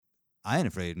I ain't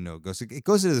afraid of no ghosts. It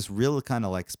goes to this real kind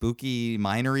of like spooky,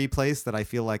 minery place that I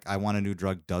feel like I Want a New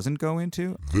Drug doesn't go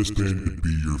into. This band could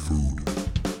be your food.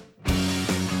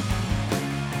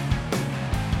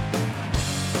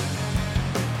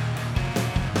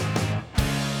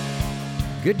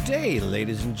 Good day,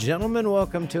 ladies and gentlemen.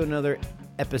 Welcome to another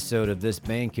episode of This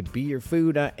Band Could Be Your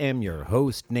Food. I am your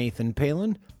host, Nathan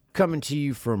Palin, coming to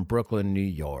you from Brooklyn, New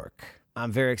York.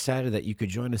 I'm very excited that you could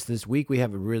join us this week. We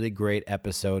have a really great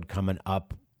episode coming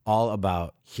up all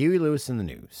about Huey Lewis and the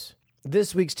News.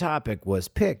 This week's topic was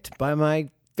picked by my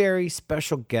very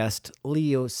special guest,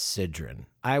 Leo Sidran.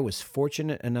 I was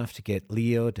fortunate enough to get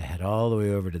Leo to head all the way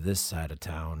over to this side of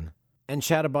town and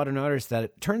chat about an artist that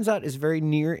it turns out is very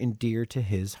near and dear to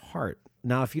his heart.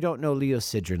 Now, if you don't know Leo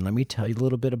Sidran, let me tell you a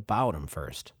little bit about him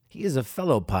first. He is a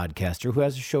fellow podcaster who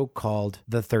has a show called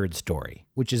The Third Story,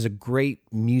 which is a great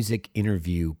music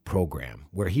interview program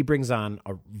where he brings on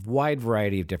a wide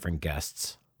variety of different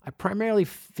guests. I primarily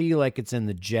feel like it's in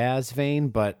the jazz vein,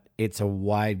 but it's a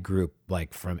wide group,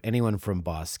 like from anyone from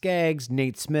Boss Skaggs,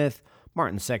 Nate Smith,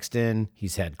 Martin Sexton.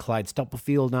 He's had Clyde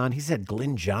Stubblefield on. He's had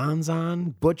Glyn Johns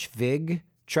on, Butch Vig,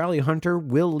 Charlie Hunter,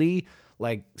 Will Lee,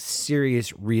 like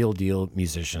serious, real deal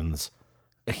musicians.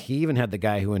 He even had the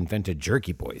guy who invented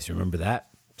Jerky Boys. Remember that?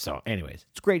 So anyways,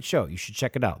 it's a great show. You should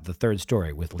check it out. The Third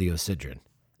Story with Leo Sidran.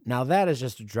 Now that is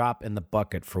just a drop in the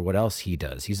bucket for what else he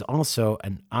does. He's also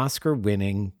an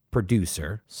Oscar-winning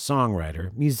producer,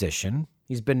 songwriter, musician.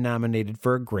 He's been nominated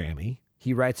for a Grammy.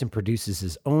 He writes and produces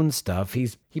his own stuff.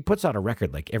 He puts out a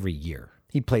record like every year.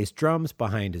 He plays drums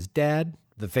behind his dad,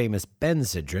 the famous Ben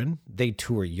Sidran. They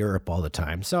tour Europe all the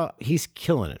time. So he's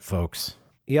killing it, folks.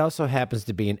 He also happens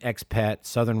to be an expat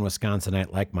Southern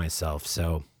Wisconsinite like myself,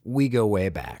 so we go way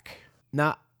back.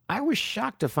 Now, I was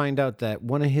shocked to find out that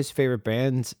one of his favorite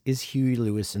bands is Huey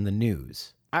Lewis and the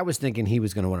News. I was thinking he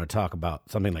was going to want to talk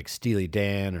about something like Steely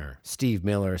Dan or Steve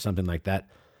Miller or something like that.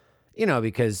 You know,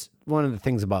 because one of the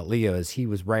things about Leo is he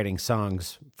was writing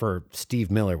songs for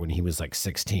Steve Miller when he was like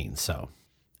 16. So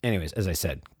anyways, as I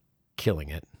said, killing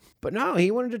it. But no, he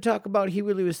wanted to talk about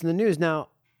Huey Lewis and the News. Now,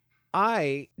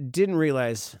 I didn't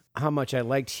realize how much I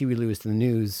liked Huey Lewis and the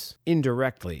News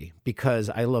indirectly because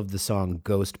I loved the song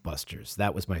Ghostbusters.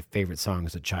 That was my favorite song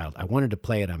as a child. I wanted to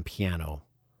play it on piano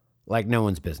like no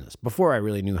one's business before I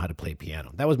really knew how to play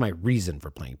piano. That was my reason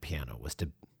for playing piano, was to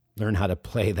learn how to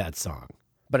play that song.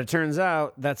 But it turns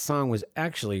out that song was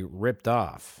actually ripped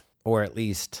off, or at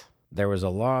least there was a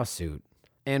lawsuit.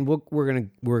 And we're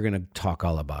gonna talk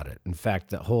all about it. In fact,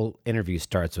 the whole interview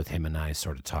starts with him and I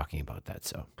sort of talking about that,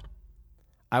 so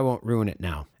I won't ruin it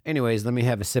now. Anyways, let me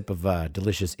have a sip of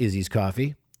delicious Izzy's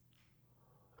coffee.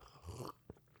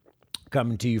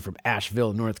 Coming to you from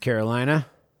Asheville, North Carolina.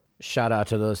 Shout out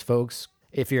to those folks.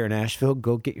 If you're in Asheville,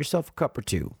 go get yourself a cup or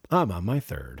two. I'm on my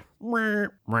third.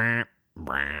 Whatever.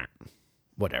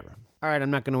 All right, I'm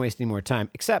not going to waste any more time,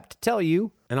 except to tell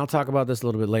you, and I'll talk about this a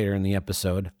little bit later in the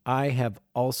episode, I have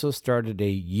also started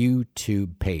a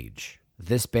YouTube page.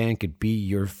 This Band Could Be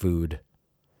Your Food,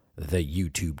 the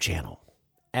YouTube channel.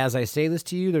 As I say this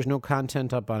to you, there's no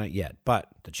content up on it yet, but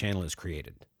the channel is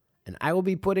created. And I will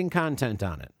be putting content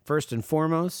on it. First and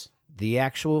foremost, the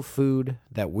actual food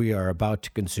that we are about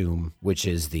to consume, which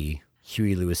is the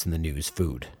Huey Lewis and the News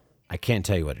food. I can't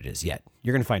tell you what it is yet.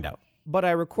 You're going to find out. But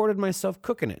I recorded myself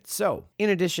cooking it. So, in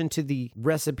addition to the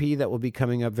recipe that will be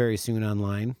coming up very soon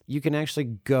online, you can actually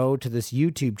go to this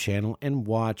YouTube channel and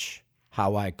watch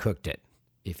how I cooked it.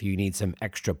 If you need some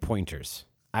extra pointers,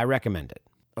 I recommend it.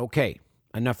 Okay,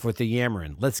 enough with the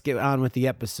yammering. Let's get on with the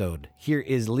episode. Here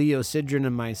is Leo Sidran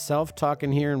and myself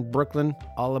talking here in Brooklyn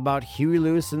all about Huey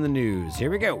Lewis and the News.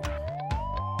 Here we go.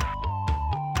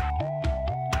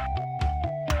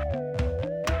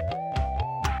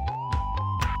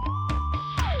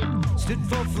 Stood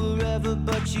for forever,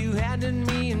 but you handed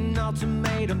me an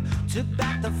ultimatum. Took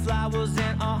back the flowers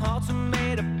and a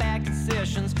ultimatum back in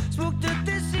sessions. Smoked up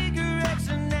the cigarettes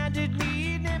and handed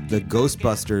me an empty. The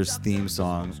Ghostbusters theme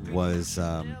song was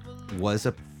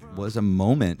a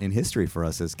moment in history for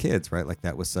us as kids, right? Like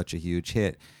that was such a huge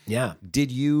hit. Yeah.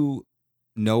 Did you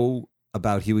know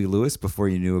about Huey Lewis before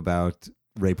you knew about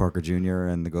Ray Parker Jr.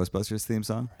 and the Ghostbusters theme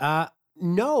song?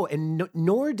 No, and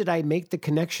nor did I make the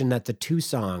connection that the two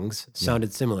songs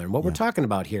sounded similar. And what we're talking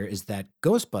about here is that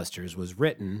Ghostbusters was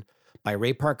written by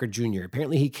Ray Parker Jr.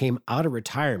 Apparently he came out of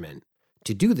retirement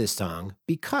to do this song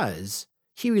because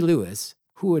Huey Lewis,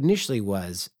 who initially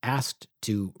was asked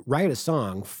to write a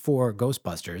song for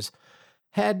Ghostbusters,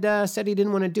 had said he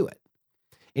didn't want to do it.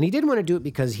 And he didn't want to do it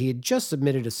because he had just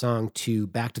submitted a song to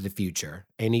Back to the Future,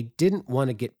 and he didn't want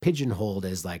to get pigeonholed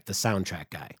as like the soundtrack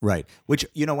guy. Right. Which,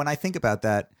 you know, when I think about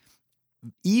that,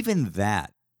 even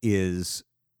that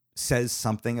says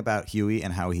something about Huey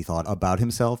and how he thought about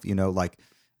himself. Like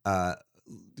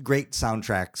great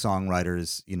soundtrack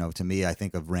songwriters. To me, I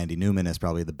think of Randy Newman as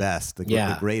probably the best,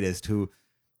 the greatest, who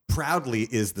proudly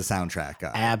is the soundtrack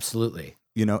guy. Absolutely.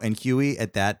 And Huey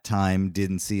at that time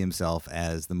didn't see himself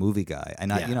as the movie guy.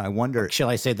 And I wonder, shall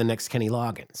I say the next Kenny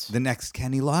Loggins? The next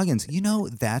Kenny Loggins.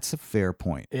 That's a fair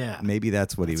point. Yeah. Maybe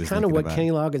that's what he was kind of what about.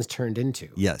 Kenny Loggins turned into.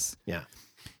 Yes. Yeah.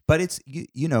 But it's,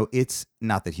 it's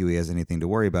not that Huey has anything to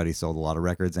worry about. He sold a lot of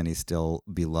records and he's still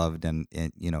beloved. And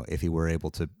if he were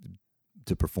able to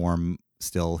perform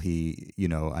still,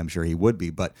 I'm sure he would be.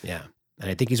 But yeah. And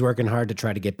I think he's working hard to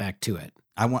try to get back to it.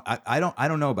 I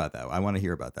don't know about that. I want to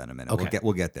hear about that in a minute. Okay.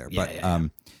 We'll get there.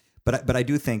 But I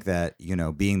do think that,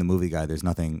 being the movie guy, there's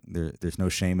no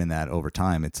shame in that over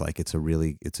time. It's like, it's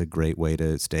a great way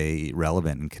to stay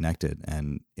relevant and connected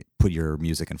and put your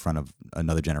music in front of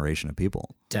another generation of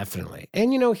people. Definitely.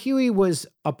 And, Huey was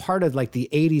a part of like the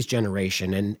 80s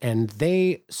generation and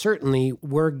they certainly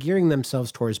were gearing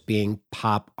themselves towards being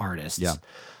pop artists. Yeah.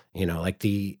 Like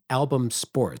the album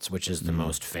Sports, which is the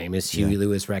most famous Huey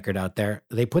Lewis record out there.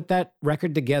 They put that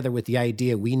record together with the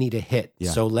idea we need a hit.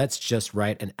 Yeah. So let's just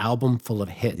write an album full of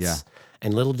hits. Yeah.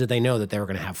 And little did they know that they were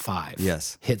going to have 5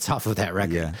 hits off of that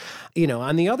record. Yeah.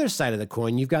 On the other side of the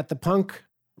coin, you've got the punk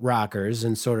rockers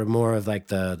and sort of more of like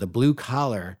the blue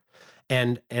collar.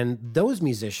 And those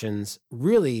musicians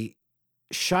really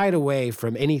shied away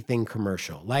from anything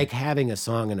commercial, like having a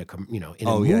song in a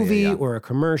movie or a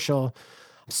commercial.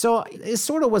 So it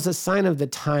sort of was a sign of the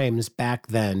times back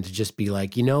then to just be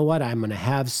like, you know what, I'm going to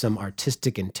have some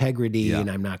artistic integrity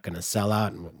and I'm not going to sell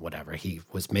out and whatever. He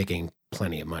was making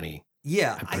plenty of money.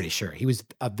 Yeah. I'm pretty sure. He was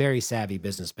a very savvy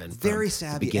businessman. Very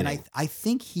savvy. And I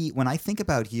think when I think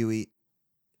about Huey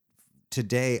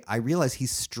today, I realize he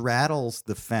straddles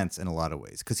the fence in a lot of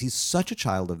ways because he's such a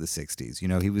child of the 60s.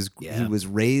 He was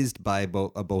raised by a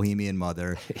bohemian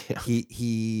mother.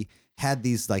 He had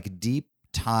these like deep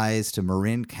ties to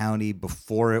Marin County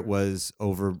before it was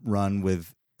overrun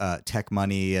with tech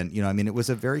money, and it was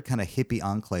a very kind of hippie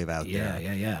enclave out there.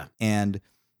 Yeah. And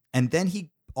then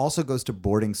he also goes to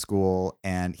boarding school,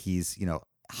 and he's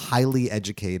highly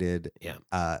educated.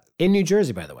 Yeah. In New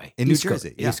Jersey, by the way. In New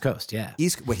Jersey, East Coast. Yeah.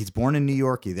 He's born in New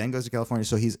York. He then goes to California.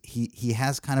 So he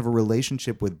has kind of a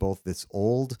relationship with both this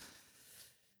old.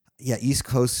 East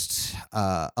Coast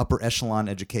upper echelon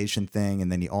education thing,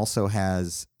 and then he also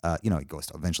has, he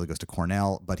eventually goes to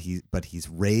Cornell, but he's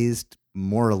raised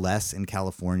more or less in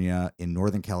California, in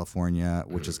Northern California,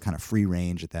 which is kind of free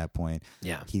range at that point.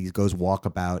 Yeah, he goes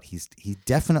walkabout. He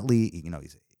definitely, he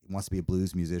wants to be a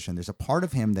blues musician. There's a part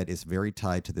of him that is very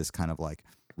tied to this kind of like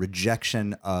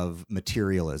rejection of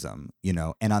materialism,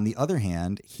 and on the other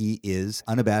hand, he is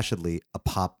unabashedly a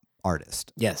pop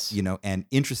artist. Yes. And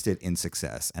interested in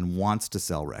success and wants to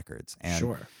sell records. And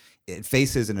sure. It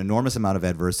faces an enormous amount of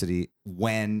adversity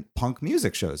when punk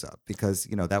music shows up because,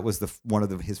 that was one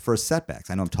of his first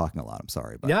setbacks. I know I'm talking a lot. I'm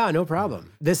sorry. But no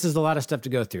problem. This is a lot of stuff to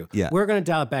go through. Yeah. We're going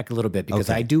to dial it back a little bit because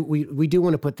we do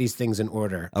want to put these things in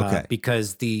order. Okay.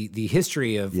 Because the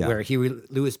history of where Huey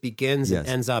Lewis begins and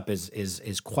ends up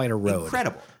is quite a road.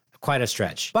 Incredible. Quite a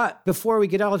stretch. But before we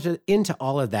get into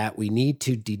all of that, we need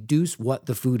to deduce what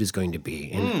the food is going to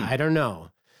be. And I don't know.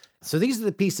 So these are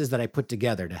the pieces that I put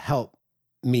together to help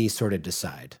me sort of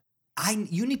decide.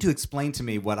 You need to explain to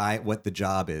me what the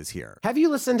job is here. Have you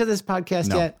listened to this podcast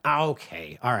No. yet?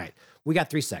 Okay. All right. We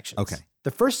got 3 sections. Okay. The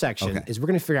first section is we're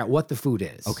going to figure out what the food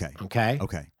is. Okay. Okay.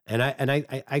 Okay. And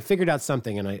I figured out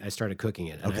something and I started cooking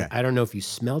it. And Okay. I don't know if you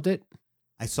smelled it.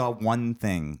 I saw one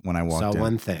thing when I walked in. Saw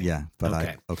one thing. Yeah. But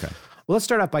Okay. okay. Well, let's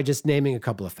start off by just naming a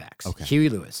couple of facts. Okay. Huey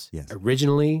Lewis, Yes.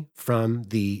 originally from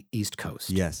the East Coast.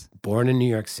 Yes. Born in New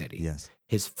York City. Yes.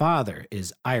 His father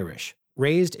is Irish,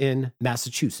 raised in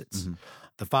Massachusetts. Mm-hmm.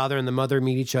 The father and the mother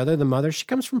meet each other. The mother, she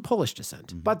comes from Polish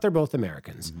descent, but they're both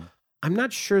Americans. Mm-hmm. I'm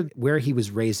not sure where he was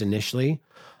raised initially,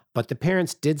 but the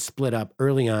parents did split up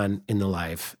early on in the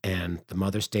life, and the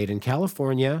mother stayed in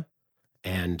California,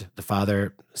 and the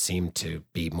father seemed to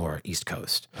be more East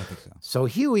Coast. I think so. So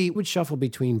Huey would shuffle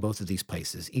between both of these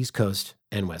places, East Coast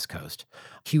and West Coast.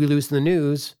 Huey Lewis in the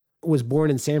News was born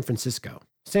in San Francisco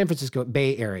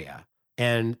Bay Area.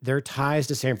 And their ties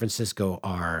to San Francisco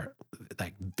are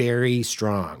like very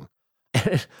strong.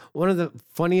 One of the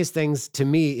funniest things to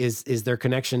me is their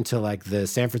connection to like the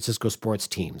San Francisco sports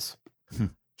teams.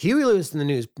 Huey Lewis in the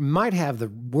News might have the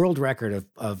world record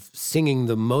of singing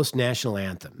the most national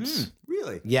anthems.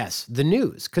 Really? Yes, the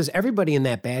News, because everybody in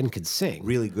that band could sing.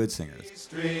 Really good singers.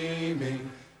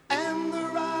 Streaming and the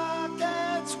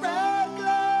rockets red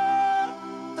glow,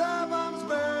 the bombs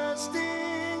bursting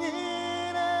in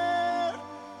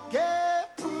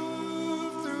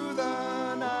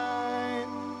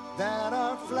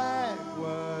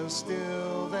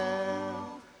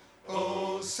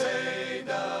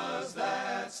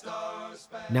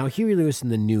Now, Huey Lewis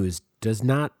and the News does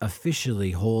not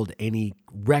officially hold any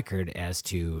record as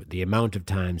to the amount of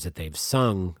times that they've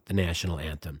sung the national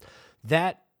anthem.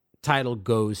 That title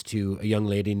goes to a young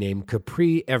lady named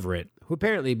Capri Everett, who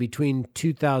apparently between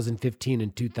 2015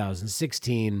 and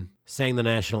 2016 sang the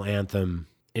national anthem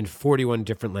in 41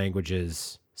 different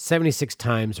languages, 76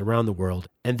 times around the world,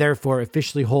 and therefore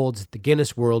officially holds the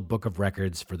Guinness World Book of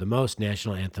Records for the most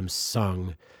national anthems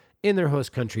sung in their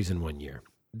host countries in 1 year.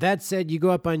 That said, you go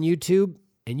up on YouTube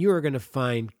and you are going to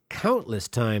find countless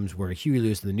times where Huey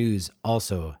Lewis and the News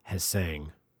also has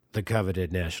sang the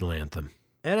coveted national anthem.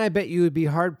 And I bet you would be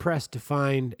hard-pressed to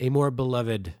find a more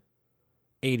beloved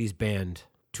 80s band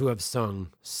to have sung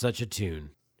such a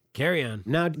tune. Carry on.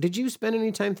 Now, did you spend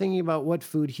any time thinking about what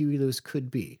food Huey Lewis could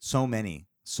be? So many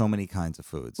kinds of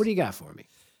foods. What do you got for me?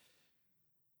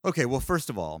 Okay, well, first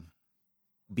of all,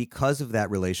 because of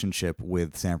that relationship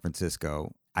with San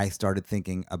Francisco, I started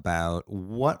thinking about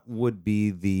what would be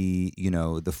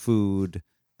the food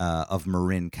of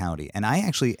Marin County. And I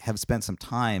actually have spent some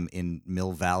time in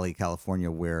Mill Valley, California,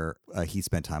 where he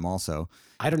spent time also.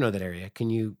 I don't know that area. Can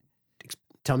you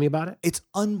tell me about it? It's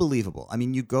unbelievable. I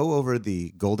mean, you go over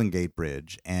the Golden Gate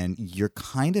Bridge and you're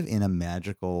kind of in a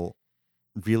magical,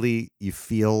 really, you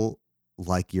feel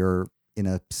like you're in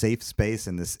a safe space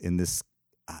in this,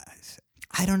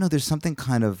 I don't know, there's something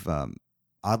kind of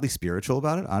oddly spiritual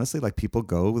about it, honestly. Like people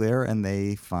go there and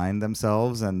they find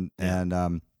themselves and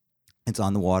it's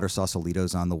on the water.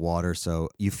 Sausalito's on the water. So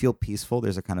you feel peaceful.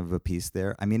 There's a kind of a peace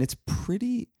there. I mean,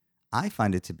 I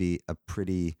find it to be a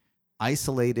pretty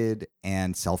isolated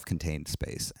and self-contained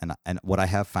space. And what I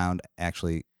have found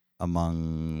actually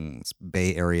among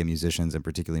Bay Area musicians and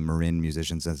particularly Marin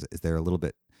musicians is they're a little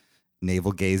bit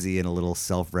navel-gazy and a little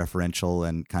self-referential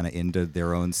and kind of into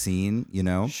their own scene, you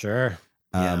know? Sure.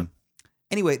 Yeah.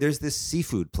 Anyway, there's this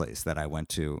seafood place that I went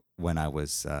to when I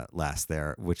was last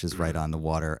there, which is right on the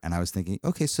water. And I was thinking,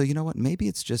 okay, so you know what? Maybe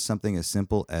it's just something as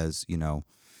simple as,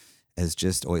 as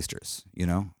just oysters,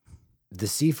 The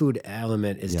seafood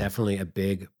element is definitely a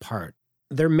big part.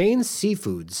 Their main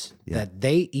seafoods that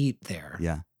they eat there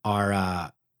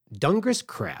are Dungeness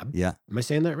crab. Yeah. Am I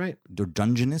saying that right?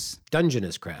 Dungeness?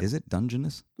 Dungeness crab. Is it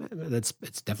Dungeness? It's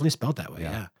definitely spelled that way,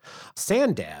 yeah.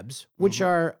 Sand dabs, which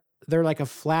they're like a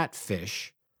flat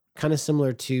fish, kind of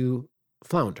similar to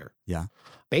flounder. Yeah.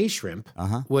 Bay shrimp,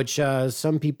 which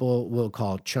some people will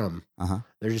call chum.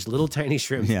 They're just little tiny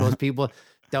shrimps. Yeah. Most people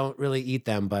don't really eat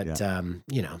them, but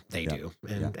they do,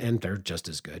 and they're just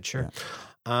as good. Sure.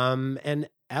 Yeah. And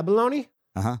abalone.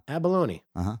 Abalone.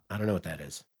 I don't know what that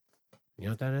is. You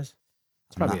know what that is?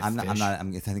 It's probably a fish. I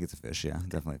think it's a fish. Yeah,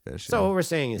 definitely a fish. So what we're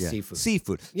saying is seafood.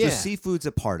 Seafood. Yeah. So seafood's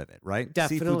a part of it, right?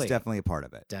 Definitely. Seafood's definitely a part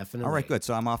of it. Definitely. All right, good.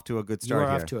 So I'm off to a good You start are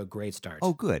here. off to a great start.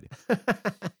 Oh, good.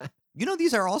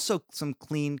 These are also some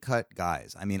clean-cut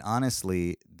guys. I mean,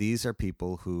 honestly, these are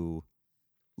people who,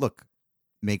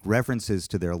 make references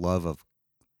to their love of,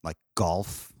 like,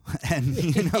 golf and,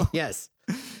 Yes.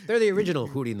 They're the original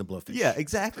Hootie and the Blowfish. Yeah,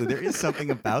 exactly. There is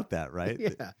something about that, right?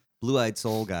 Yeah. Blue-eyed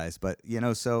soul guys. But,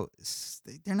 so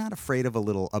they're not afraid of a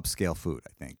little upscale food,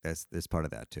 I think. There's part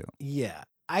of that, too. Yeah.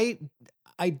 I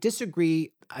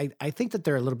disagree. I think that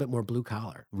they're a little bit more blue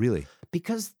collar. Really?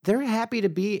 Because they're happy to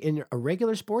be in a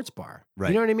regular sports bar. Right.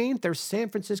 You know what I mean? They're San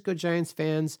Francisco Giants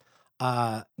fans.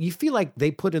 You feel like they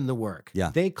put in the work.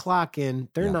 Yeah. They clock in.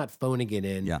 They're not phoning it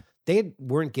in. Yeah. They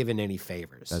weren't given any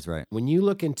favors. That's right. When you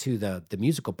look into the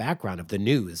musical background of the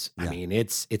News, I mean,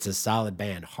 it's a solid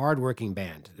band, hardworking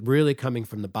band, really coming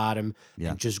from the bottom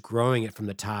and just growing it from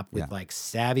the top with like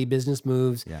savvy business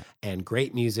moves and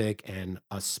great music and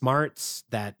a smarts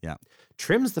that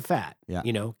trims the fat,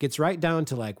 gets right down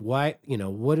to like what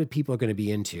are people going to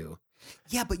be into.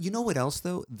 Yeah, but you know what else,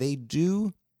 though? They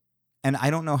do, and I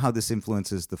don't know how this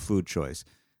influences the food choice.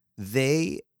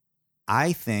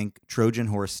 I think, Trojan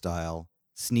horse style,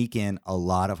 sneak in a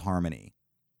lot of harmony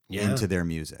into their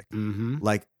music. Mm-hmm.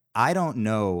 Like, I don't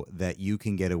know that you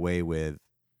can get away with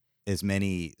as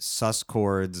many sus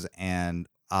chords and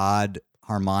odd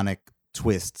harmonic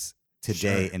twists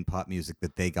today in pop music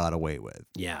that they got away with.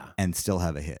 Yeah. And still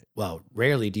have a hit. Well,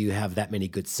 rarely do you have that many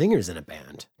good singers in a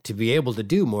band to be able to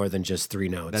do more than just three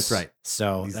notes. That's right.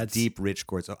 So These that's deep, rich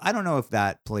chords. So I don't know if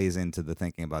that plays into the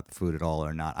thinking about the food at all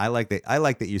or not. I like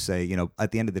that you say,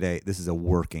 at the end of the day, this is a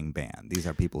working band. These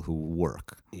are people who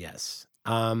work. Yes.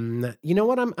 You know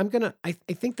what? I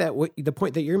think that the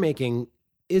point that you're making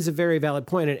is a very valid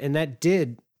point, and that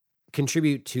did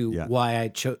contribute to why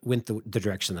I went the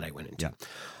direction that I went into. Yeah.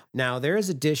 Now, there is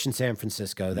a dish in San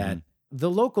Francisco that the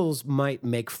locals might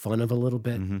make fun of a little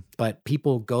bit, but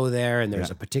people go there and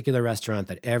there's a particular restaurant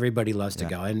that everybody loves to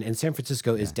go. And San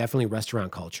Francisco is definitely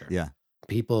restaurant culture. Yeah.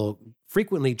 People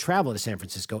frequently travel to San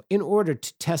Francisco in order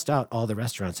to test out all the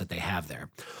restaurants that they have there.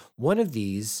 One of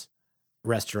these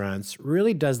restaurants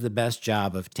really does the best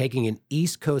job of taking an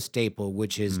East Coast staple,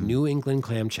 which is New England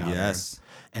clam chowder, Yes.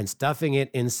 and stuffing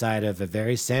it inside of a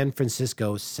very San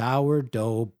Francisco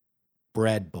sourdough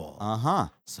bread bowl. Uh-huh.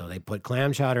 So they put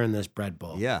clam chowder in this bread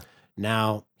bowl. Yeah.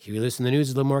 Now, Huey Lewis in the News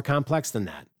is a little more complex than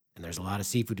that, and there's a lot of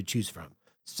seafood to choose from.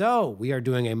 So we are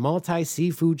doing a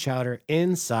multi-seafood chowder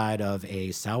inside of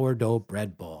a sourdough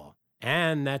bread bowl.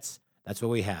 And that's what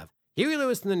we have. Huey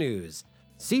Lewis in the News.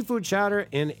 Seafood chowder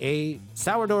in a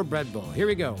sourdough bread bowl. Here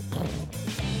we go.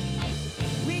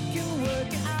 We can work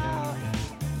it out.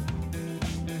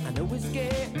 I know it's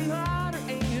getting harder,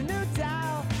 ain't no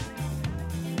doubt.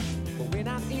 But when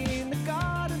I'm in the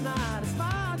garden, I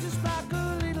smile just like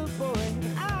a little boy.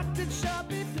 Acted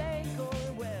sharply, playing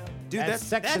going well. Dude, That's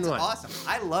section that's one. awesome.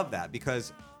 I love that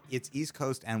because it's East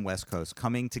Coast and West Coast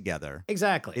coming together.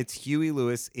 Exactly. It's Huey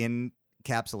Lewis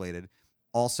encapsulated.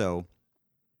 Also,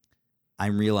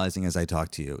 I'm realizing as I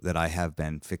talk to you that I have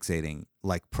been fixating,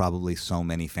 like probably so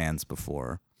many fans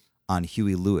before, on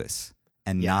Huey Lewis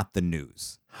and not the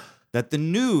news. That the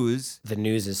news... The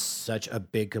news is such a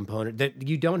big component that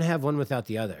you don't have one without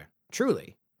the other.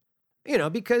 Truly. You know,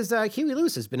 because Huey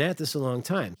Lewis has been at this a long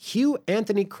time. Hugh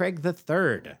Anthony Craig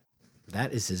III.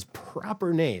 That is his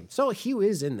proper name. So Hugh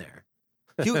is in there.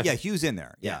 Hugh's in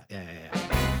there. Yeah.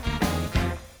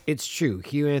 It's true.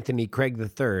 Hugh Anthony Craig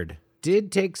III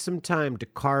did take some time to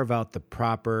carve out the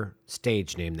proper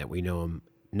stage name that we know him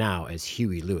now as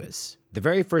Huey Lewis. The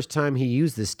very first time he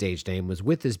used this stage name was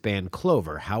with his band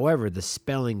Clover. However, the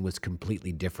spelling was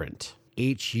completely different.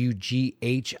 Hughie,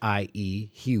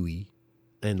 Huey,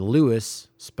 and Lewis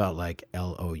spelled like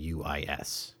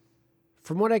Louis.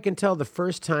 From what I can tell, the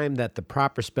first time that the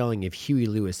proper spelling of Huey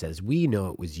Lewis as we know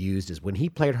it was used is when he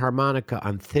played harmonica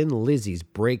on Thin Lizzy's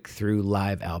breakthrough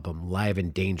live album, Live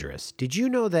and Dangerous. Did you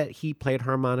know that he played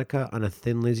harmonica on a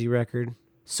Thin Lizzy record?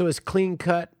 So as clean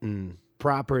cut and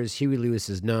proper as Huey Lewis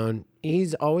is known,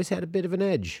 he's always had a bit of an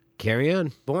edge. Carry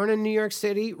on. Born in New York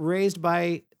City, raised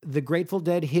by the Grateful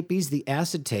Dead hippies, the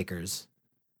Acid Takers,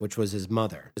 which was his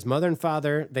mother. His mother and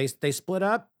father, they split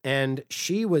up, and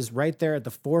she was right there at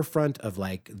the forefront of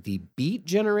like the beat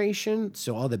generation.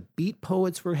 So all the beat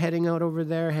poets were heading out over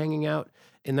there, hanging out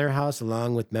in their house,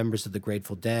 along with members of the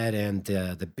Grateful Dead and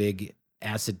the big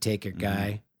acid taker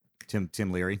guy, Tim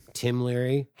Leary. Tim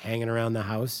Leary, hanging around the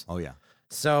house. Oh, yeah.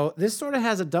 So this sort of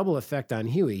has a double effect on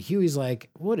Huey. Huey's like,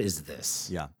 what is this?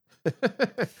 Yeah.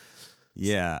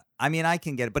 Yeah. I mean, I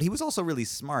can get it. But he was also really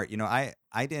smart. You know, I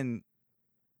didn't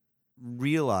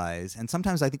realize, and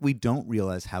sometimes I think we don't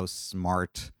realize how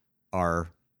smart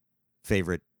our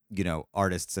favorite, you know,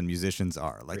 artists and musicians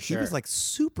are. Like he was like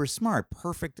super smart,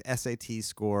 perfect SAT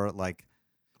score, like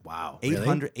wow,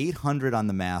 800 on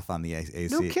the math on the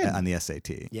on the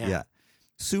SAT. Yeah.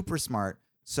 Super smart.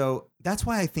 So that's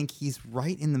why I think he's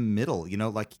right in the middle. You know,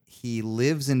 like he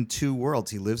lives in two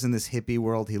worlds. He lives in this hippie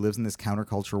world. He lives in this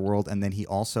counterculture world. And then he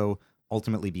also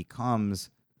ultimately becomes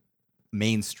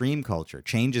mainstream culture,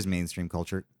 changes mainstream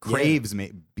culture, craves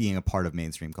being a part of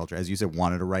mainstream culture. As you said,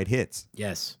 wanted to write hits.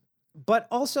 Yes. But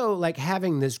also like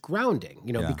having this grounding,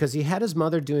 you know, because he had his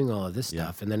mother doing all of this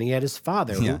stuff, and then he had his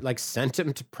father who like sent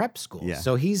him to prep school. Yeah.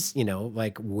 So he's, you know,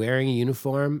 like wearing a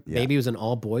uniform. Yeah. Maybe it was an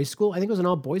all-boys school. I think it was an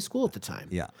all-boys school at the time.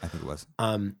 Yeah, I think it was.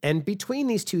 And between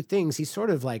these two things, he sort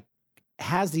of like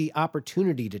has the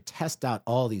opportunity to test out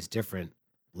all these different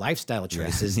lifestyle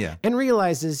choices and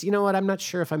realizes, you know what, I'm not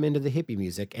sure if I'm into the hippie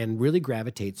music, and really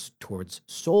gravitates towards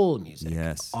soul music.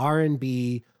 Yes.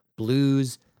 R&B,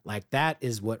 blues. Like that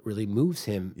is what really moves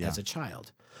him as a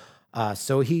child.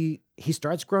 So he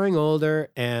starts growing older,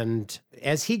 and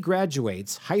as he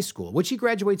graduates high school, which he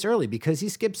graduates early because he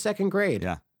skips second grade.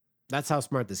 Yeah. That's how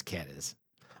smart this kid is.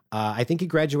 I think he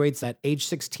graduates at age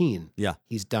 16. Yeah.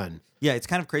 He's done. Yeah, it's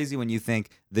kind of crazy when you think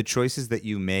the choices that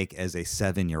you make as a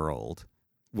 7-year-old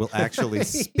will actually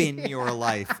spin your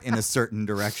life in a certain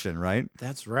direction, right?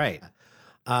 That's right.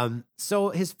 So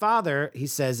his father, he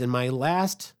says, in my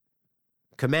last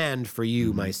command for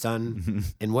you, my son,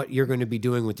 and what you're going to be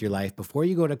doing with your life before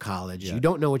you go to college. You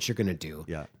don't know what you're going to do.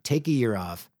 Yeah. Take a year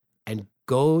off and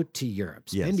go to Europe.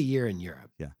 Spend a year in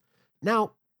Europe. Yeah.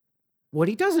 Now, what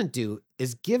he doesn't do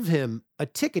is give him a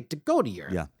ticket to go to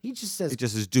Europe. Yeah. He just says,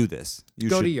 do this. You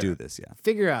go should to Europe. do this. Yeah.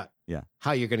 Figure out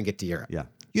how you're going to get to Europe. Yeah.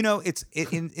 You know,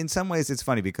 in some ways it's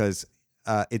funny because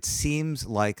it seems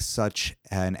like such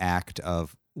an act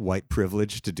of white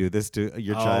privilege to do this to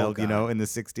your child, you know, in the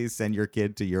 60s, send your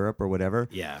kid to Europe or whatever.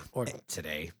 Yeah. Or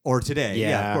today.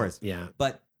 Yeah, of course. Yeah.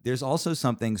 But there's also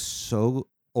something so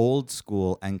old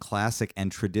school and classic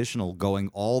and traditional going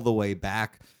all the way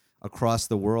back across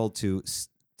the world to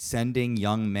sending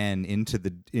young men into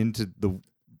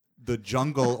the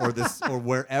jungle or this or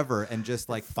wherever and just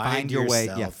like find your way.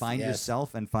 Yeah, find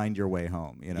yourself and find your way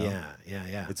home, you know.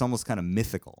 Yeah. It's almost kind of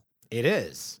mythical. It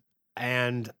is.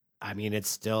 And I mean, it's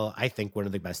still, I think, one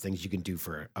of the best things you can do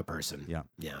for a person. Yeah.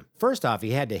 Yeah. First off, he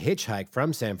had to hitchhike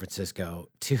from San Francisco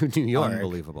to New York.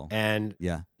 Unbelievable. And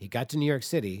he got to New York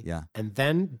City. Yeah. And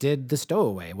then did the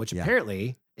stowaway, which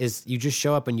apparently is you just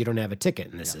show up and you don't have a ticket.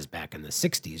 And this is back in the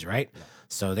 60s, right? Yeah.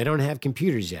 So they don't have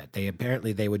computers yet.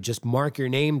 They would just mark your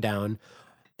name down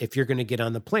if you're going to get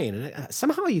on the plane. And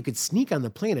somehow you could sneak on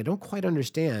the plane. I don't quite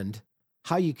understand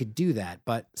how you could do that,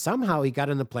 but somehow he got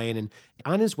on the plane, and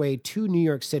on his way to New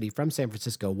York City from San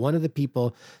Francisco, one of the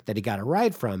people that he got a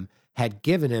ride from had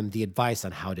given him the advice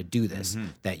on how to do this,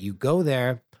 that you go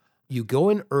there, you go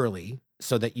in early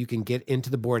so that you can get into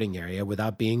the boarding area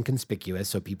without being conspicuous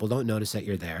so people don't notice that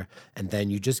you're there, and then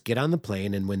you just get on the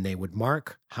plane, and when they would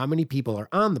mark how many people are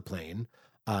on the plane,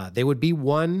 they would be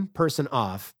one person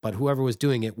off, but whoever was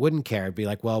doing it wouldn't care. It'd be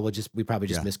like, well, we probably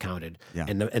just miscounted,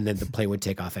 and then the plane would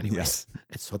take off anyways. Yes.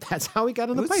 And so that's how he got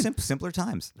on the plane. Simpler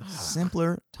times.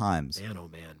 Simpler times. Man, oh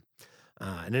man.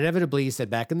 And inevitably, he said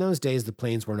back in those days, the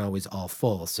planes weren't always all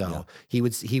full. So he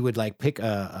would like pick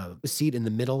a seat in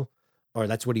the middle, or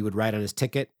that's what he would write on his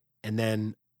ticket. And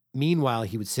then meanwhile,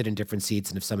 he would sit in different seats.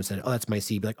 And if someone said, oh, that's my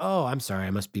seat, he'd be like, oh, I'm sorry,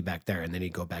 I must be back there. And then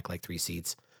he'd go back like 3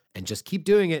 seats. And just keep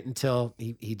doing it until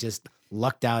he just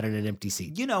lucked out in an empty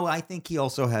seat. You know, I think he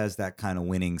also has that kind of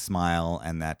winning smile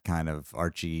and that kind of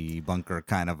Archie Bunker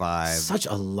kind of vibe. Such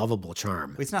a lovable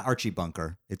charm. It's not Archie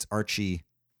Bunker. It's Archie.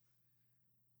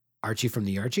 Archie from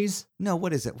the Archies? No,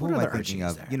 what is it? What am I thinking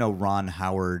of? There? You know, Ron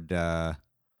Howard.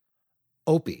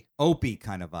 Opie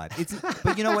kind of vibe.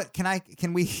 But you know what?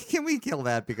 Can we kill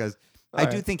that because I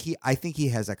think he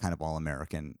has that kind of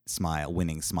all-American smile,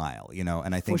 winning smile, you know,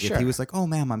 and I think if he was like, oh,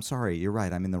 ma'am, I'm sorry, you're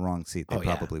right, I'm in the wrong seat, they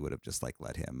probably would have just like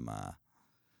let him,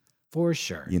 for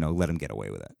sure, you know, let him get away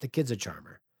with it. The kid's a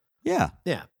charmer. Yeah.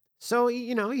 Yeah. So,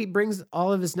 you know, he brings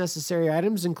all of his necessary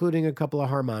items, including a couple of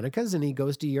harmonicas, and he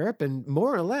goes to Europe and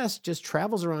more or less just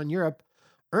travels around Europe,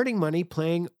 earning money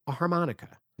playing a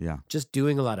harmonica. Yeah. Just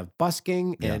doing a lot of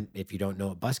busking. Yeah. And if you don't know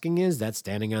what busking is, that's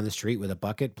standing on the street with a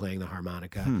bucket playing the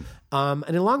harmonica.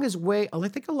 And along his way, I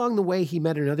think along the way, he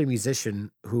met another musician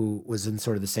who was in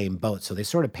sort of the same boat. So they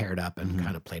sort of paired up and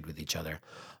kind of played with each other.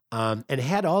 And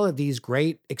had all of these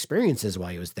great experiences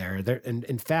while he was there. And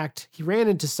in fact, he ran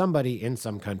into somebody in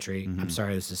some country. I'm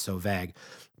sorry, this is so vague,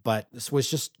 but this was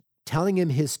just telling him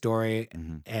his story.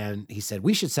 And he said,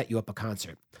 we should set you up a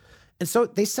concert. And so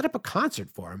they set up a concert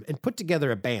for him and put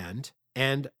together a band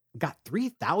and got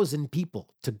 3,000 people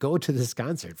to go to this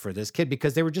concert for this kid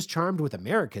because they were just charmed with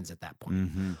Americans at that point.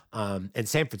 And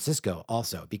San Francisco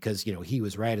also, because, you know, he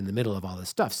was right in the middle of all this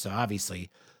stuff. So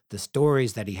obviously the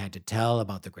stories that he had to tell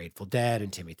about the Grateful Dead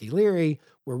and Timothy Leary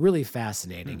were really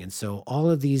fascinating. And so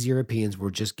all of these Europeans were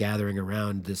just gathering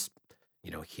around this, you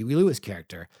know, Huey Lewis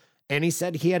character. And he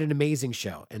said he had an amazing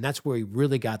show. And that's where he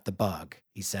really got the bug.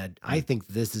 He said, I think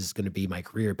this is going to be my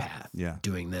career path,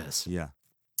 doing this. Yeah.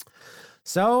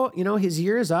 So, you know, his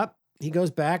year is up. He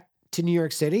goes back to New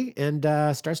York City and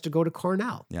starts to go to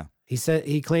Cornell. Yeah.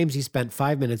 He claims he spent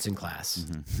 5 minutes in class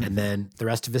and then the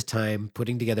rest of his time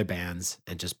putting together bands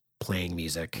and just playing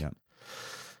music. Yeah.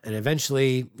 And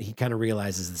eventually he kind of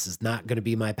realizes this is not going to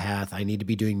be my path. I need to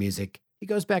be doing music. He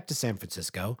goes back to San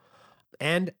Francisco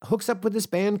and hooks up with this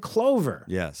band Clover.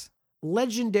 Yes.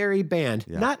 Legendary band,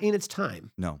 not in its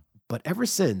time. No. But ever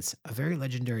since, a very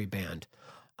legendary band.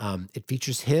 It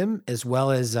features him as well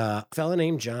as a fellow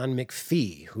named John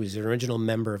McPhee, who's an original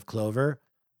member of Clover,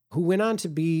 who went on to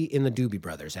be in the Doobie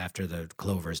Brothers after the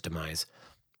Clover's demise.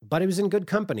 But he was in good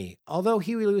company. Although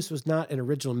Huey Lewis was not an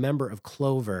original member of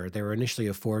Clover, they were initially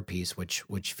a 4-piece,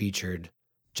 which featured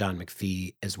John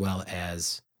McPhee as well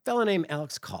as a fellow named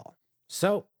Alex Call.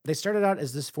 So they started out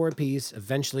as this 4-piece.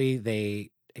 Eventually, they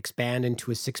expand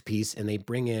into a 6-piece, and they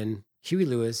bring in Huey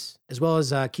Lewis, as well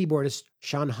as keyboardist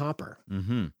Sean Hopper,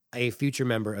 a future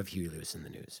member of Huey Lewis in the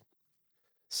News.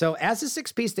 So as a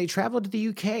 6-piece, they traveled to the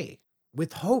UK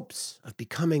with hopes of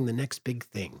becoming the next big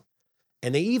thing.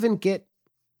 And they even get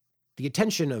the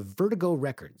attention of Vertigo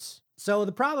Records. So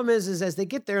the problem is as they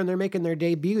get there and they're making their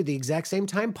debut, the exact same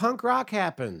time punk rock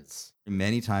happens.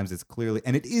 Many times it's clearly,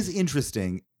 and it is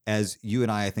interesting, as you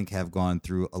and I think, have gone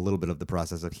through a little bit of the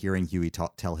process of hearing Huey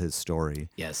tell his story.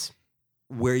 Yes.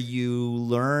 where you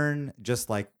learn, just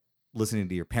like listening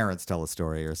to your parents tell a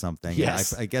story or something.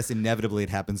 Yes. I guess inevitably it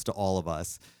happens to all of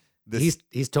us.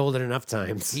 He's told it enough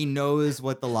times. He knows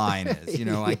what the line is. You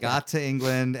know, I got to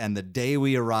England, and the day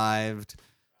we arrived,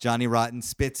 Johnny Rotten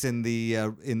spits in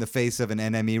the face of an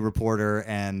NME reporter,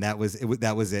 and that was it.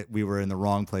 That was it. We were in the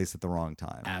wrong place at the wrong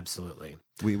time. Absolutely.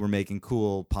 We were making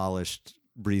cool, polished,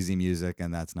 breezy music,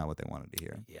 and that's not what they wanted to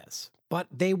hear. Yes. But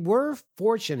they were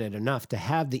fortunate enough to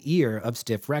have the ear of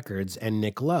Stiff Records and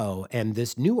Nick Lowe and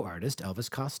this new artist, Elvis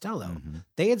Costello. Mm-hmm.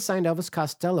 They had signed Elvis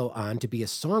Costello on to be a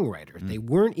songwriter. They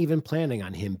weren't even planning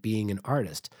on him being an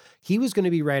artist. He was going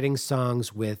to be writing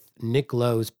songs with Nick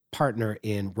Lowe's partner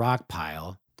in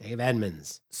Rockpile, Dave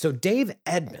Edmunds. So Dave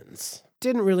Edmunds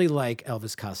didn't really like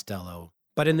Elvis Costello.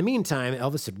 But in the meantime,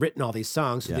 Elvis had written all these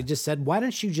songs. So they just said, why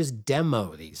don't you just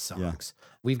demo these songs?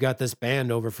 We've got this band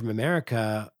over from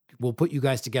America. We'll put you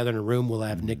guys together in a room. We'll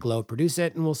have Nick Lowe produce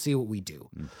it, and we'll see what we do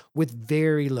with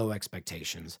very low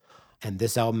expectations. And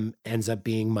this album ends up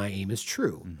being My Aim Is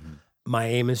True. My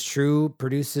Aim Is True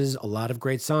produces a lot of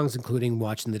great songs, including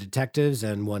Watching the Detectives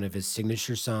and one of his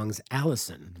signature songs,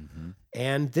 Allison.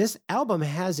 And this album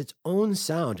has its own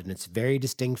sound, and it's very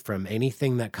distinct from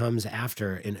anything that comes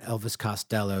after in Elvis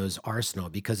Costello's arsenal,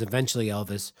 because eventually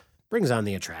Elvis brings on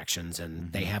the Attractions,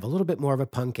 and they have a little bit more of a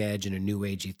punk edge and a new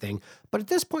agey thing. But at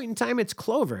this point in time, it's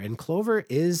Clover, and Clover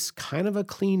is kind of a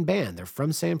clean band. They're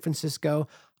from San Francisco.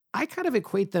 I kind of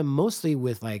equate them mostly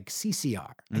with like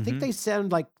CCR. I think they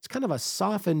sound like it's kind of a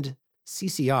softened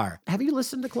CCR. Have you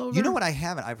listened to Clover? You know what? I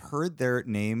haven't. I've heard their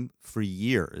name for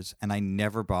years, and I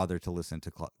never bothered to listen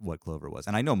to what Clover was.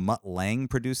 And I know Mutt Lange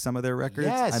produced some of their records.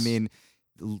 Yes. I mean,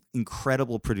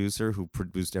 incredible producer who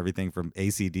produced everything from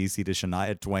AC/DC to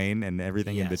Shania Twain and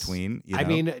everything in between. You know? I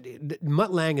mean,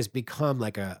 Mutt Lange has become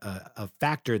like a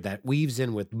factor that weaves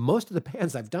in with most of the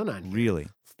bands I've done on here. Really?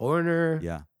 Foreigner.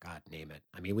 Yeah. God, name it.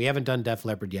 I mean, we haven't done Def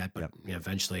Leppard yet, but you know,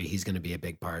 eventually he's going to be a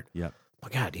big part. Yep.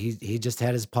 But God, he just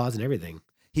had his paws and everything.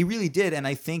 He really did. And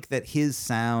I think that his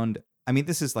sound, I mean,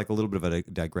 this is like a little bit of a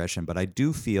digression, but I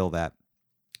do feel that,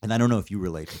 and I don't know if you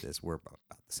relate to this, we're about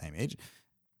the same age.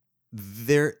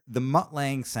 The Mutt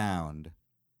Lange sound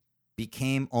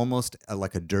became almost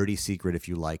like a dirty secret if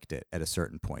you liked it at a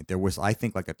certain point. There was, I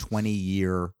think, like a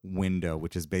 20-year window,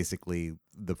 which is basically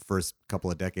the first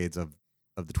couple of decades of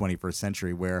the 21st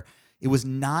century, where it was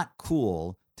not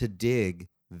cool to dig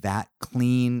that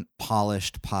clean,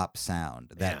 polished pop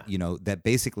sound that, you know, that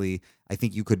basically I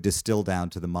think you could distill down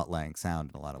to the Mutt Lange sound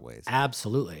in a lot of ways.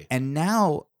 Absolutely. And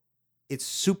now it's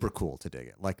super cool to dig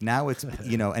it. Like now it's,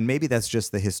 you know, and maybe that's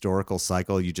just the historical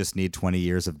cycle. You just need 20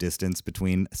 years of distance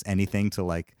between anything to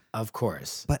like. Of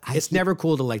course. But it's never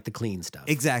cool to like the clean stuff.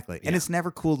 Exactly. And it's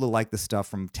never cool to like the stuff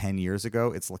from 10 years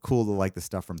ago. It's cool to like the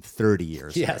stuff from 30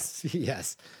 years ago.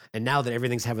 Yes. And now that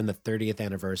everything's having the 30th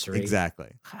anniversary.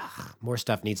 Exactly. More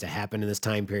stuff needs to happen in this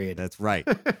time period. That's right.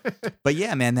 But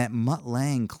yeah, man, that Mutt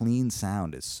Lange clean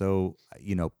sound is so,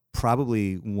 you know,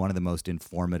 probably one of the most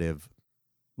informative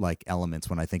like elements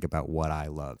when I think about what I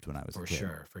loved when I was a kid.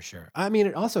 For sure. I mean,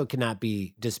 it also cannot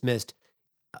be dismissed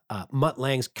Mutt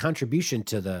Lange's contribution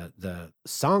to the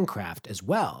songcraft as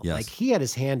well. Yes. Like he had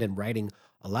his hand in writing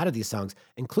a lot of these songs,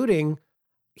 including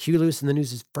Huey Lewis and the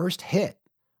News' first hit,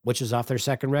 which is off their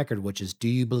second record, which is Do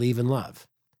You Believe in Love?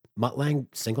 Mutt Lange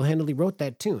single-handedly wrote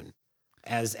that tune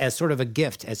as sort of a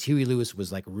gift, as Huey Lewis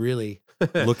was like really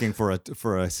looking for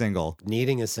a single.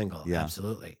 Needing a single. Yeah.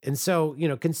 Absolutely. And so, you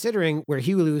know, considering where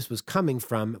Huey Lewis was coming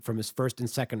from his first and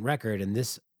second record, and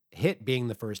this hit being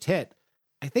the first hit,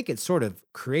 I think it sort of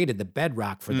created the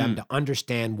bedrock for them to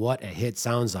understand what a hit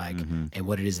sounds like and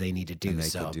what it is they need to do. And they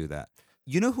could do that.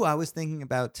 You know who I was thinking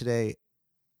about today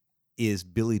is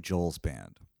Billy Joel's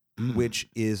band, which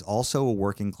is also a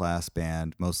working class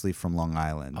band, mostly from Long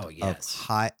Island. Oh, yes.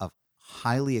 Of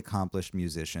highly accomplished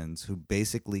musicians who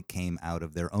basically came out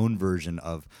of their own version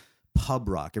of pub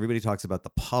rock. Everybody talks about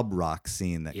the pub rock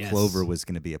scene that Clover was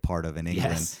going to be a part of in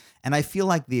England. Yes. And I feel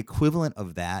like the equivalent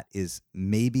of that is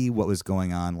maybe what was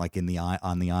going on like on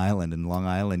the island in Long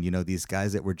Island, you know, these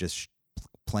guys that were just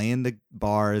playing the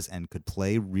bars and could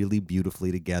play really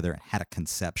beautifully together and had a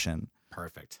conception.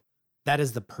 Perfect. That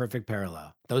is the perfect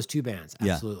parallel. Those two bands.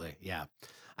 Yeah. Absolutely. Yeah.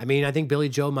 I mean, I think Billy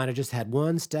Joel might have just had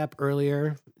one step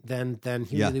earlier than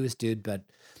Huey Lewis did, but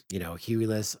you know, Huey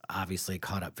Lewis obviously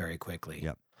caught up very quickly.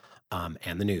 Yep.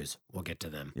 And the News. We'll get to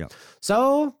them. Yep.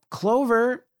 So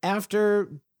Clover,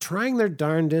 after trying their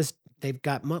darndest, they've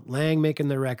got Mutt Lange making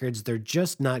their records. They're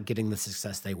just not getting the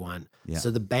success they want. Yeah.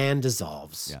 So the band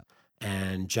dissolves. Yeah.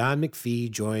 And John McPhee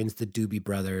joins the Doobie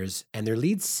Brothers, and their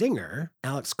lead singer,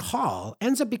 Alex Call,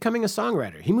 ends up becoming a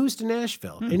songwriter. He moves to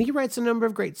Nashville, and he writes a number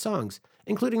of great songs,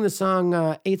 including the song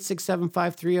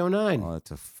 8675309. Oh,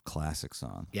 it's a classic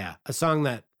song. Yeah, a song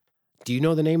that, do you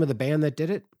know the name of the band that did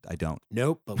it? I don't.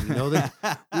 Nope, but we know that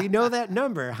we know that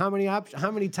number. How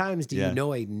many times do Yeah. you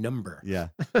know a number? Yeah.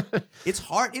 It's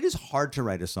hard. It is hard to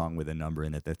write a song with a number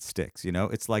in it that sticks. You know,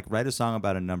 it's like write a song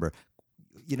about a number.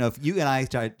 You know, if you and I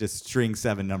tried to string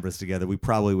 7 numbers together, we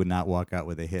probably would not walk out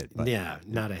with a hit. But Yeah,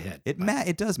 not a hit.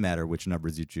 it does matter which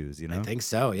numbers you choose, you know? I think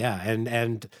so, yeah.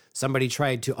 And somebody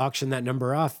tried to auction that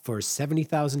number off for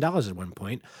 $70,000 at one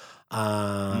point.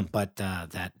 But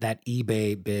that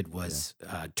eBay bid was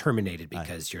terminated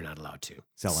because you're not allowed to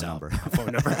Sell a number. a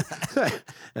phone number.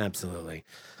 Absolutely.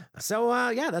 So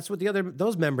that's what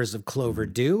those members of Clover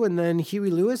do. And then Huey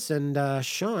Lewis and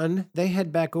Sean, they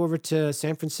head back over to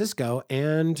San Francisco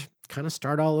and kind of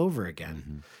start all over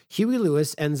again. Huey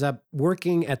Lewis ends up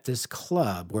working at this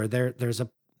club where there's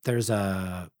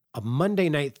a Monday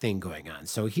night thing going on.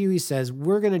 So Huey says,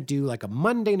 we're going to do like a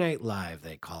Monday Night Live,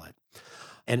 they call it.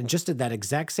 And just at that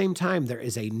exact same time, there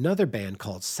is another band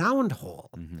called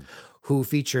Soundhole who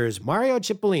features Mario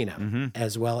Cipollina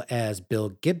as well as Bill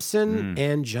Gibson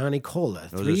and Johnny Cola.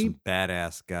 Those are some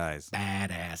badass guys.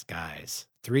 Badass guys.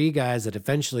 3 guys that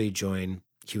eventually join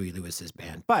Huey Lewis's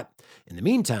band. But in the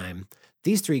meantime,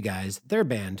 these 3 guys, their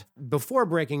band, before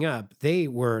breaking up, they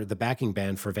were the backing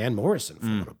band for Van Morrison for a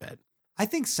little bit. I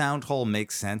think Soundhole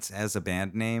makes sense as a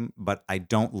band name, but I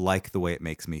don't like the way it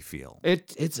makes me feel.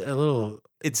 It's a little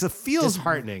Feels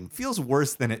disheartening. Feels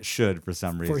worse than it should for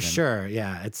some reason. For sure,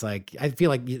 yeah. It's like, I feel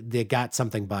like they got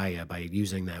something by you by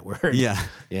using that word. Yeah.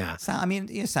 Yeah. I mean,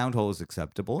 Soundhole is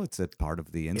acceptable. It's a part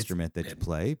of the instrument that you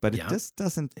play, but it just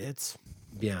doesn't. It's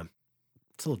a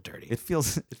little dirty. It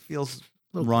feels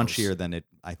Little raunchier gross. than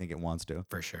I think it wants to.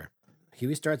 For sure.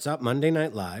 Huey starts out Monday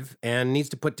Night Live and needs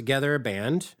to put together a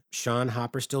band. Sean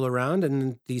Hopper's still around,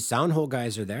 and these Soundhole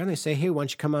guys are there, and they say, hey, why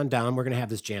don't you come on down? We're going to have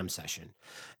this jam session.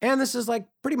 And this is like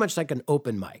pretty much like an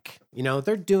open mic. You know,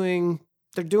 they're doing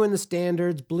the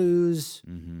standards, blues,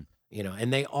 you know,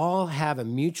 and they all have a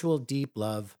mutual deep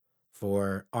love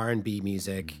for R&B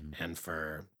music and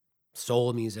for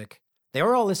soul music. They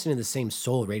were all listening to the same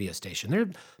soul radio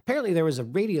station. Apparently there was a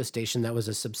radio station that was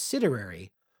a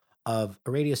subsidiary of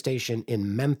a radio station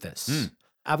in Memphis.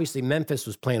 Obviously, Memphis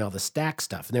was playing all the Stax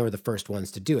stuff, and they were the first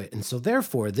ones to do it. And so,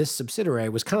 therefore, this subsidiary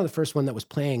was kind of the first one that was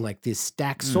playing like these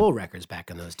Stax soul records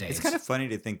back in those days. It's kind of funny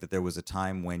to think that there was a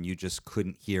time when you just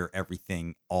couldn't hear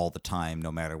everything all the time,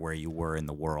 no matter where you were in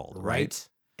the world, right?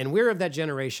 And we're of that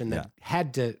generation that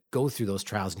had to go through those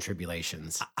trials and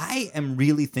tribulations. I am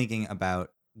really thinking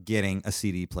about getting a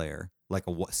CD player, like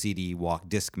a CD walk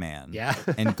Discman,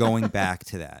 and going back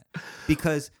to that,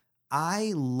 because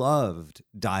I loved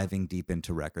diving deep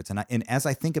into records. And as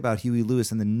I think about Huey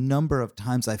Lewis and the number of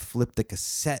times I flipped the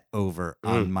cassette over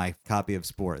on my copy of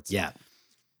Sports.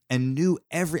 And knew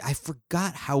I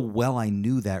forgot how well I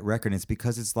knew that record. It's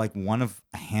because it's like one of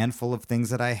a handful of things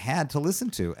that I had to listen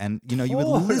to. And, you know, you would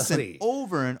listen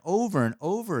over and over and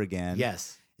over again.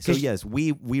 Yes. So yes,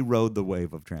 we rode the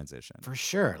wave of transition. For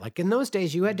sure. Like in those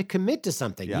days, you had to commit to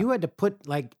something. Yeah. You had to put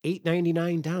like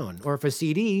 $8.99 down, or if a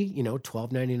CD, you know,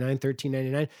 $12.99,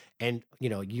 $13.99, and you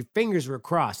know your fingers were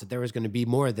crossed that there was going to be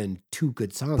more than 2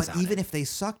 good songs. But even if they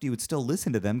sucked, you would still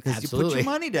listen to them because you put your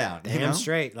money down. Damn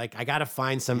straight. Like I got to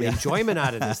find some enjoyment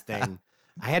out of this thing.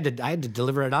 I had to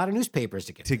deliver a lot of newspapers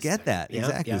to get that.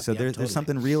 Exactly. So there's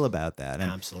something real about that.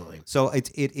 And absolutely. So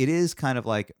it is kind of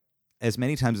like, as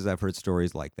many times as I've heard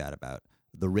stories like that about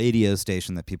the radio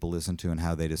station that people listen to and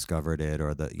how they discovered it,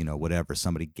 or the, you know, whatever,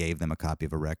 somebody gave them a copy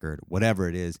of a record, whatever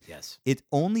it is. Yes. It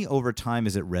only over time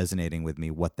is it resonating with me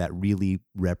what that really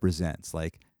represents.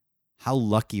 Like, how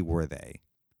lucky were they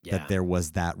that there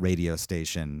was that radio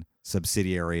station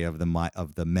subsidiary of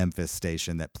the Memphis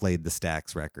station that played the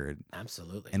Stax record?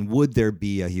 Absolutely. And would there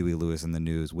be a Huey Lewis in the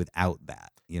News without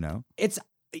that, you know?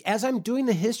 As I'm doing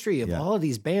the history of all of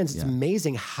these bands, it's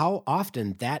amazing how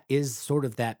often that is sort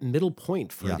of that middle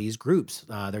point for these groups.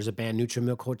 There's a band, Neutral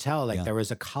Milk Hotel. There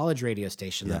was a college radio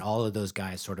station that all of those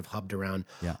guys sort of hubbed around.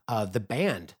 The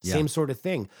band, same sort of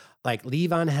thing. Like Lee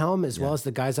Von Helm, as well as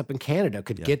the guys up in Canada,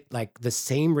 could get like the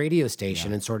same radio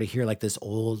station and sort of hear like this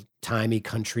old timey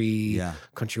country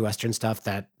western stuff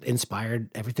that inspired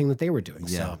everything that they were doing.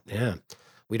 So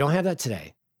we don't have that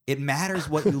today. It matters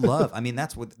what you love. I mean,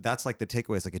 that's like the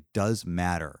takeaway is like, it does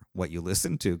matter what you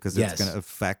listen to, because it's going to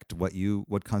affect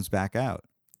what comes back out.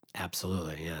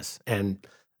 Absolutely. Yes. And,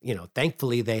 you know,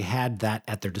 thankfully they had that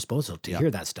at their disposal to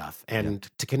hear that stuff and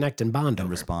to connect and bond and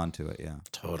over. Respond to it. Yeah,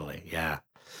 totally. Yeah.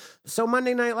 So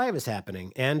Monday Night Live is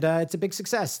happening, and it's a big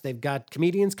success. They've got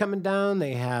comedians coming down.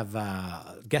 They have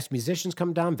guest musicians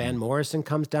come down. Van Morrison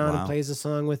comes down and plays a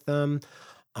song with them.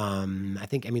 I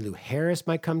think Emmylou Harris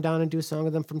might come down and do a song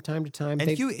with them from time to time. And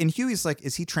Huey's like,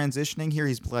 is he transitioning here?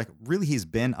 He's like, really, he's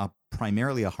been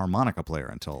primarily a harmonica player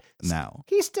until now.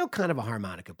 He's still kind of a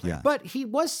harmonica player, but he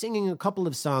was singing a couple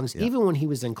of songs even when he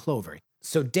was in Clover.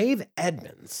 So Dave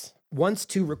Edmunds wants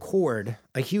to record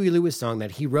a Huey Lewis song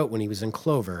that he wrote when he was in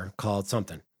Clover called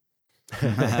something.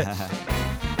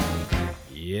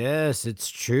 Yes, it's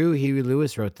true. Huey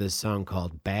Lewis wrote this song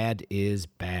called Bad is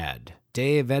Bad.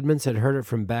 Dave Edmunds had heard it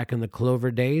from back in the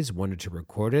Clover days, wanted to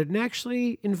record it, and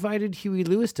actually invited Huey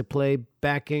Lewis to play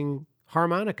backing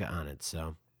harmonica on it.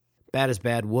 So Bad is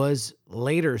Bad was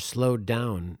later slowed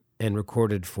down and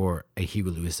recorded for a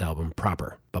Huey Lewis album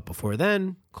proper. But before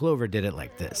then, Clover did it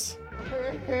like this.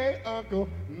 Hey, Uncle,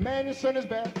 man, your son is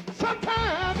bad.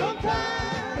 Sometimes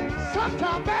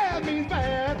bad means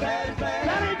bad.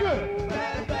 That ain't good.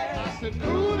 I said,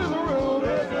 rule is a rule.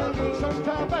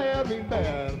 Sometimes bad means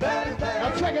bad.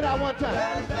 Now check it out one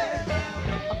time.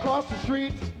 Across the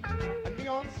street, a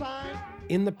neon sign.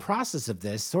 In the process of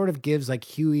this, sort of gives like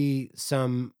Huey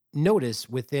some notice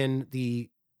within the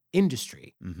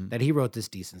industry that he wrote this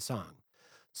decent song.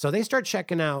 So they start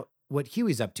checking out what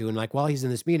Huey's up to. And like while he's in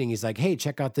this meeting, he's like, hey,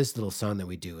 check out this little song that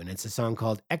we do. And it's a song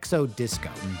called Exo Disco.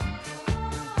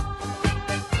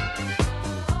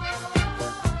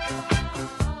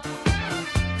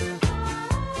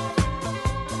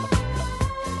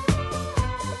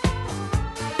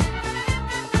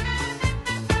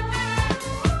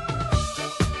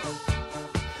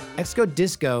 Exo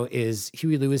Disco is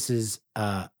Huey Lewis's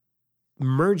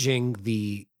merging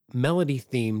the melody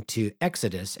theme to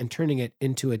Exodus and turning it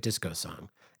into a disco song.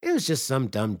 It was just some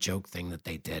dumb joke thing that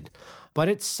they did, but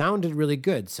it sounded really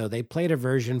good. So they played a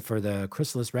version for the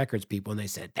Chrysalis Records people and they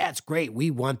said, that's great,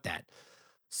 we want that.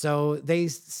 So they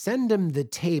send them the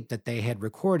tape that they had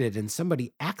recorded and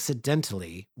somebody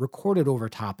accidentally recorded over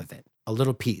top of it, a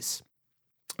little piece.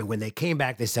 And when they came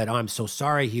back, they said, oh, I'm so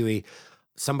sorry, Huey.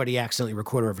 Somebody accidentally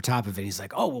recorded over top of it. He's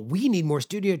like, oh, well, we need more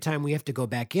studio time. We have to go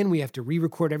back in. We have to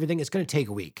re-record everything. It's going to take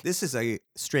a week. This is a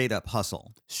straight up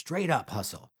hustle. Straight up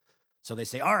hustle. So they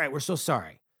say, all right, we're so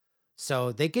sorry.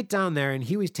 So they get down there and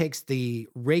Huey takes the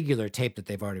regular tape that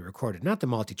they've already recorded, not the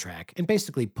multi-track, and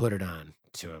basically put it on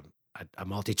to a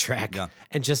multi-track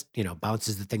and just,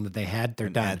 bounces the thing that they had. They're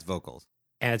done.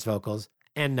 Adds vocals.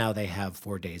 And now they have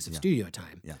 4 days of studio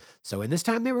time. Yeah. So in this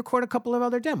time, they record a couple of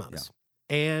other demos. Yeah.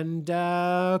 And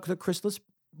the Chrysalis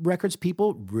Records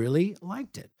people really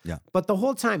liked it. Yeah. But the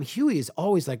whole time, Huey is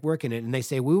always like working it, and they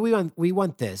say, we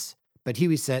want this. But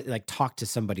Huey said, like, talk to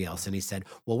somebody else. And he said,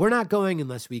 well, we're not going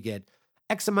unless we get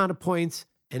X amount of points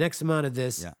and X amount of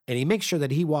this. Yeah. And he makes sure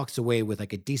that he walks away with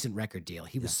like a decent record deal.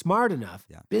 He was smart enough,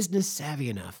 business savvy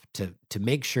enough to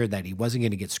make sure that he wasn't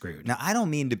going to get screwed. Now, I don't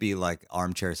mean to be like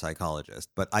armchair psychologist,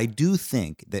 but I do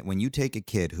think that when you take a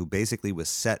kid who basically was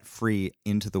set free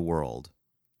into the world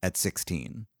at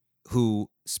 16, who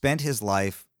spent his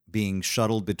life being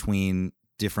shuttled between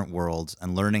different worlds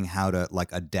and learning how to like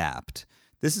adapt.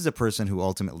 This is a person who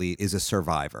ultimately is a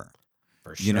survivor.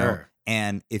 For sure.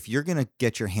 And if you're going to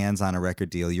get your hands on a record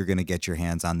deal, you're going to get your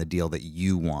hands on the deal that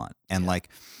you want. And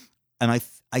I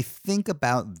think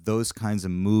about those kinds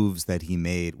of moves that he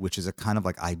made, which is a kind of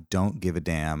like, I don't give a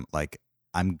damn. Like,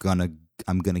 I'm going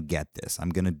to get this. I'm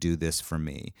going to do this for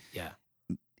me. Yeah.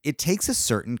 It takes a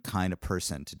certain kind of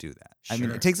person to do that. Sure. I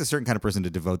mean, it takes a certain kind of person to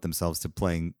devote themselves to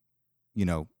playing,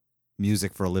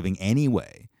 music for a living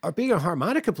anyway. Or being a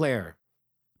harmonica player.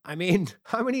 I mean,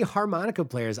 how many harmonica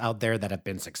players out there that have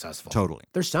been successful? Totally.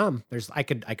 There's some. I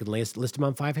could list them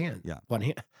on 5 hands. Yeah. One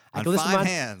hand. On 5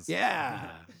 hands.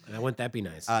 Yeah. And wouldn't that be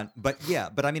nice? But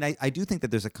I mean, I do think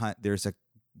that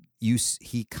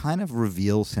he kind of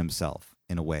reveals himself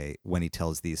in a way when he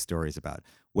tells these stories about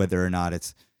whether or not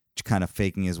it's kind of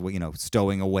faking his,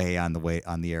 stowing away on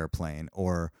the airplane,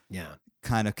 or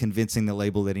kind of convincing the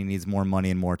label that he needs more money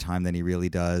and more time than he really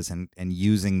does, and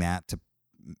using that to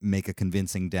make a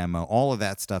convincing demo. All of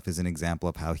that stuff is an example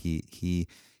of how he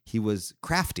was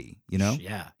crafty,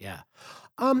 Yeah.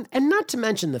 And not to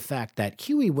mention the fact that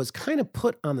Huey was kind of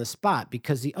put on the spot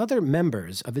because the other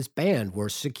members of his band were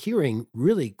securing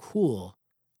really cool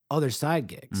other side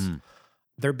gigs.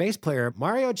 Their bass player,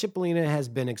 Mario Cipollina, has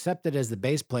been accepted as the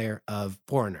bass player of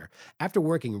Foreigner after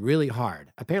working really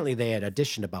hard. Apparently, they had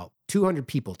auditioned about 200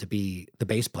 people to be the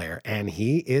bass player, and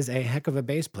he is a heck of a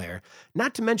bass player.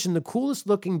 Not to mention the coolest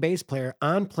looking bass player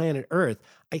on planet Earth.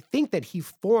 I think that he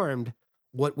formed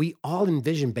what we all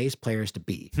envision bass players to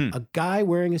be. A guy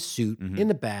wearing a suit in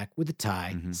the back with a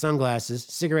tie, sunglasses,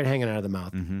 cigarette hanging out of the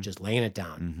mouth, just laying it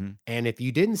down. And if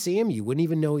you didn't see him, you wouldn't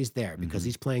even know he's there because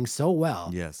he's playing so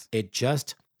well. Yes. It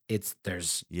just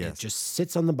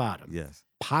sits on the bottom. Yes.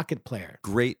 Pocket player.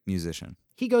 Great musician.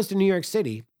 He goes to New York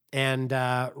City and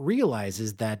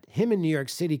realizes that him in New York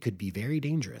City could be very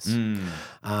dangerous.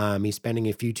 He's spending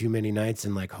a few too many nights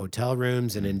in like hotel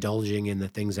rooms and indulging in the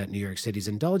things that New York City's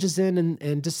indulges in,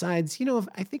 and decides,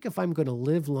 I think if I'm going to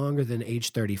live longer than age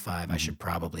 35, I should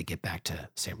probably get back to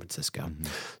San Francisco.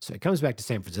 So he comes back to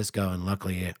San Francisco, and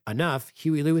luckily enough,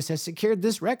 Huey Lewis has secured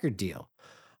this record deal.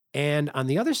 And on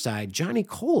the other side, Johnny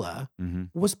Cola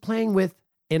was playing with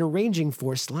and arranging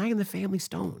for Sly and the Family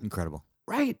Stone. Incredible.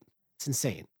 Right? It's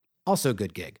insane. Also a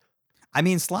good gig. I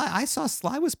mean, I saw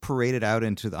Sly was paraded out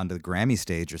onto the Grammy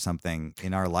stage or something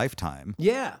in our lifetime.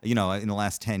 Yeah. In the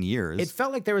last 10 years. It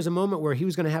felt like there was a moment where he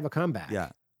was going to have a comeback. Yeah.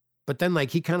 But then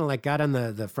he kind of got on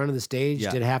the front of the stage,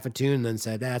 did half a tune, and then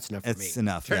said, that's enough for me. It's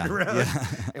enough. Turned around. Yeah.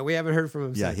 And we haven't heard from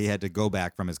him since. He had to go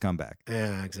back from his comeback.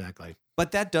 Yeah, exactly.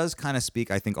 But that does kind of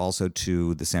speak, I think, also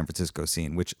to the San Francisco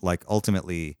scene, which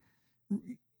ultimately,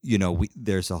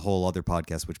 there's a whole other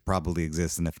podcast which probably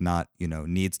exists, and if not,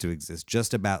 needs to exist,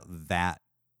 just about that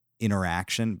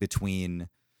interaction between,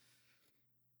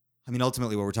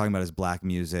 ultimately what we're talking about is black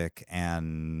music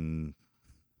and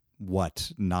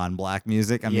non-black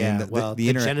music.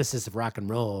 The genesis of rock and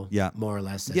roll, more or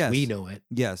less, as we know it.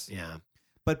 Yes. Yeah.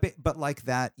 But like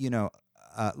that,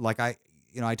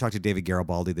 I talked to David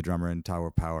Garibaldi, the drummer in Tower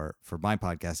of Power, for my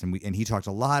podcast, and he talked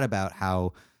a lot about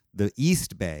how the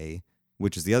East Bay,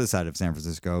 which is the other side of San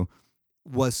Francisco,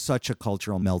 was such a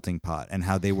cultural melting pot, and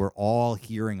how they were all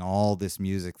hearing all this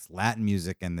music, Latin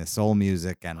music and the soul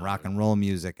music and rock and roll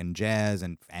music and jazz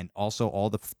and also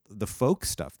all the folk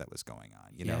stuff that was going on,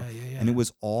 and it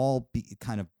was all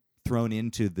kind of thrown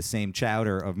into the same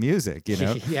chowder of music,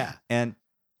 Yeah. And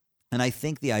I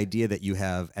think the idea that you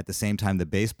have at the same time the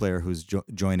bass player who's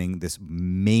joining this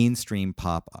mainstream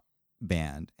pop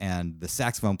band and the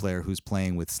saxophone player who's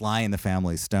playing with Sly and the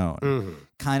Family Stone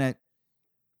kind of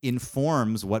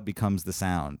informs what becomes the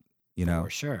sound, For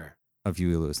sure. of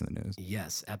Huey Lewis and the News.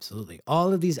 Yes, absolutely.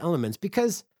 All of these elements,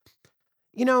 because,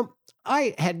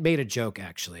 I had made a joke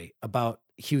actually about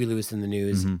Huey Lewis and the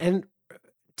News. And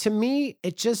to me,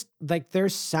 it just their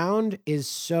sound is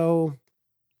so,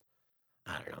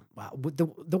 I don't know. Wow.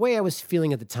 The way I was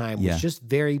feeling at the time was just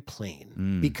very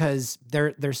plain because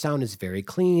their sound is very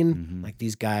clean. Like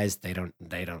these guys, they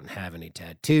don't have any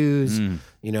tattoos.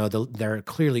 They're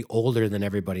clearly older than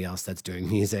everybody else that's doing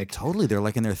music. Totally, they're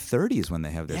like in their 30s when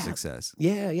they have their success.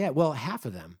 Yeah. Well, half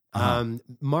of them.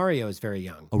 Mario is very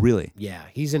young. Oh, really? Yeah,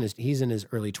 he's in his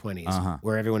early 20s,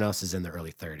 where everyone else is in their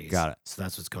early 30s. Got it. So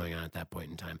that's what's going on at that point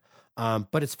in time.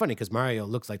 But it's funny because Mario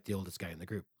looks like the oldest guy in the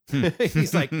group.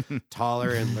 He's like taller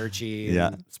and lurchy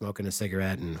and smoking a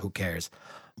cigarette, and who cares?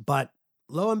 But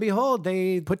lo and behold,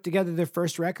 they put together their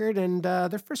first record, and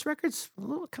their first record's a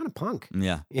little kind of punk.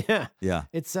 Yeah.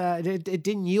 It's it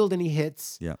didn't yield any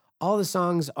hits. Yeah. All the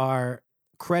songs are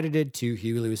credited to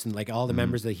Huey Lewis and all the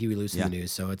members of the Huey Lewis and the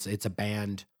News. So it's a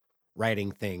band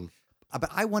writing thing. But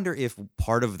I wonder if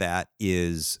part of that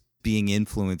is being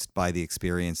influenced by the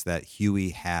experience that Huey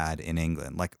had in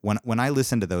England. Like when I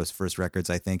listen to those first records,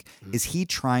 I think, is he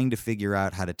trying to figure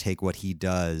out how to take what he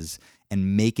does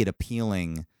and make it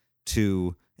appealing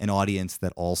to an audience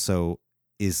that also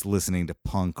is listening to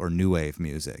punk or new wave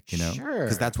music, Sure.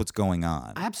 Because that's what's going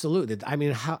on. Absolutely. I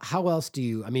mean, how else do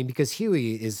you, because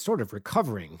Huey is sort of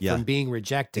recovering from being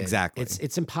rejected. Exactly.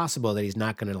 It's impossible that he's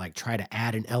not going to try to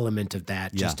add an element of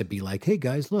that just to be like, hey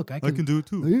guys, look, I can do it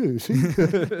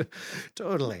too.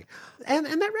 Totally. And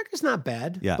that record's not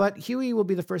bad. Yeah. But Huey will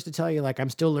be the first to tell you, I'm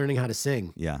still learning how to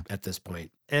sing at this point.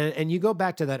 And you go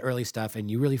back to that early stuff and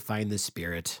you really find the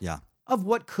spirit. Yeah. Of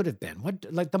what could have been,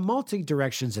 the multi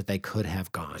directions that they could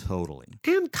have gone. Totally.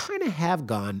 And kind of have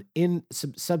gone in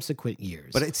subsequent years.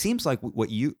 But it seems like what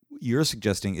you're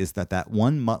suggesting is that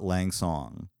one Mutt Lange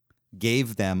song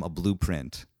gave them a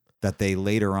blueprint that they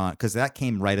later on, because that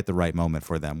came right at the right moment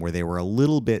for them, where they were a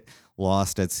little bit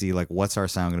lost at sea, like, what's our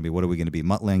sound going to be? What are we going to be?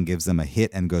 Mutt Lange gives them a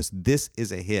hit and goes, this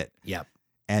is a hit. Yep.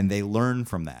 And they learn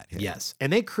from that hit. Yes.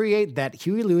 And they create that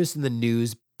Huey Lewis and the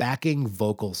News backing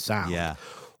vocal sound. Yeah.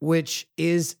 Which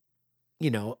is,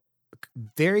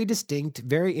 very distinct,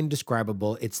 very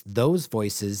indescribable. It's those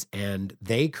voices, and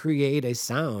they create a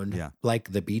sound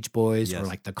like the Beach Boys or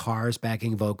like the Cars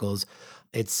backing vocals.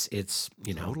 It's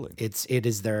Totally. it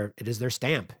is their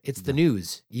stamp. It's the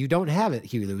News. You don't have it,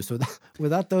 Huey Lewis,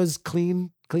 without those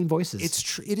clean voices.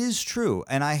 It is true,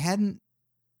 and I hadn't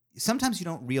sometimes you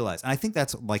don't realize, and I think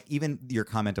that's like even your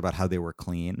comment about how they were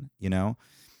clean, you know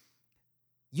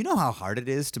how hard it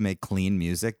is to make clean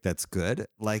music that's good.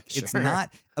 Like it's Sure.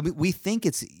 not, I mean, we think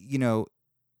it's,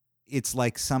 it's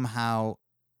like somehow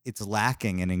it's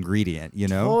lacking an ingredient,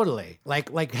 Totally.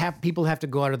 Like people have to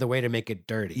go out of the way to make it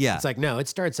dirty. Yeah. It's like, no, it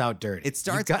starts out dirty. It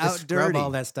starts You've got out to scrub dirty. all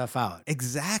that stuff out.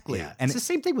 Exactly. Yeah. And it's the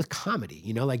same thing with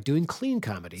comedy. Like doing clean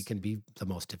comedy can be the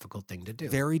most difficult thing to do.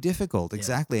 very difficult.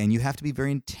 Exactly. And you have to be very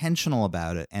intentional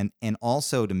about it. And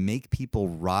also to make people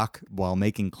rock while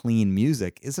making clean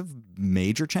music is a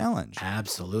major challenge.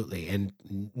 Absolutely. And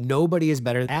nobody is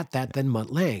better at that than Mutt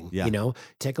Lange. Yeah.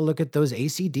 Take a look at those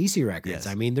AC/DC records. Yes.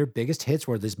 I mean, their biggest hits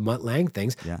were these Mutt Lange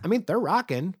things. Yeah. I mean, they're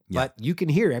rocking, Yeah. but you can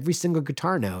hear every single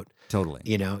guitar note. Totally.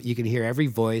 You can hear every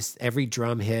voice, every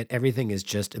drum hit, everything is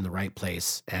just in the right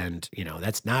place. And,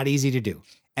 that's not easy to do.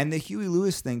 And the Huey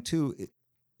Lewis thing too,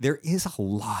 there is a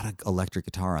lot of electric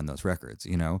guitar on those records,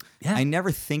 Yeah. I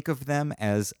never think of them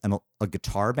as a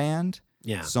guitar band.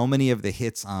 Yeah. So many of the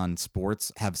hits on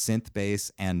Sports have synth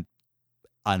bass, and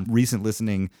on recent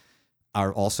listening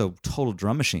are also total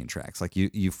drum machine tracks. Like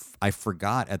I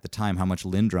forgot at the time how much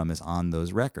Lindrum is on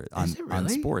those records on Is it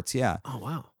really? Sports. Yeah. Oh,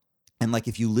 wow. And like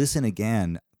if you listen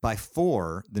again, by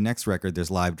 4, the next record,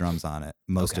 there's live drums on it,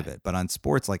 most of Okay. it. But on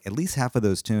Sports, like at least half of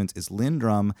those tunes is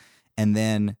Lindrum, and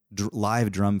then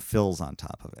live drum fills on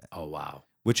top of it, Oh, wow.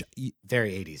 which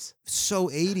Very 80s. so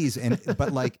 80s. And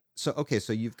but like so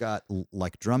you've got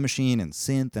like drum machine and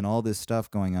synth and all this stuff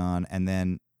going on, and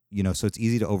then so it's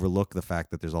easy to overlook the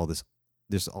fact that there's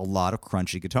a lot of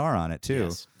crunchy guitar on it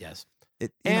too. Yes.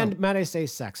 It, And might I say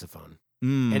saxophone?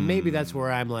 And maybe that's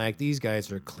where I'm like, these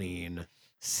guys are clean.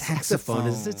 Saxophone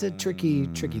is it's a tricky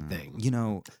thing.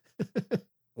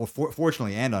 Well,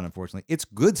 fortunately and unfortunately, it's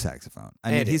good saxophone.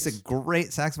 I mean, It he's is. a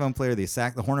great saxophone player.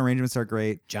 The horn arrangements are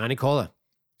great. Johnny Cola,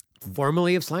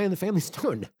 formerly of Sly and the Family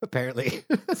Stone, apparently.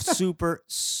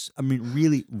 I mean,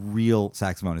 really real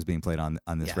saxophone is being played on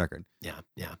this Yeah. record.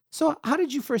 Yeah. So how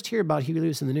did you first hear about Huey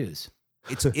Lewis in the news?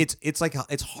 It's like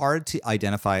it's hard to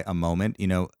identify a moment,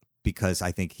 because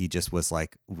I think he just was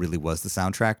really was the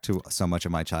soundtrack to so much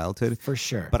of my childhood. For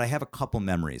sure. But I have a couple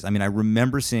memories. I mean, I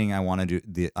remember seeing I Want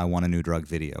a New Drug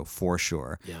video for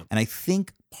sure. Yeah. And I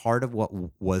think part of what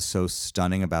was so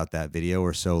stunning about that video,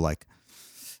 or so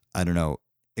I don't know,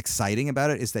 exciting about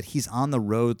it, is that he's on the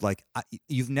road.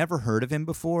 You've never heard of him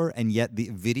before, and yet the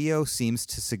video seems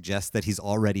to suggest that he's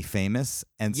already famous.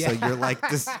 And so you're like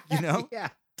this, Yeah,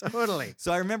 totally.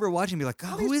 So I remember watching and be like,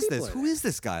 oh, All who these is people this? are Who is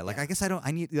this guy? Like, I guess I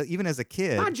need, even as a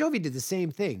kid. Bon Jovi did the same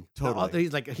thing. Totally.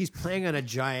 He's playing on a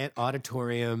giant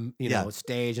auditorium,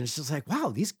 stage, and it's just like,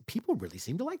 wow, these people really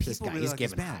seem to like this People guy. really He's like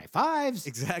this giving band. high fives.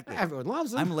 Exactly. Everyone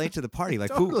loves him. I'm late to the party. Like,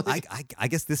 Totally. I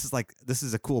guess this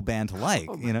is a cool band to like,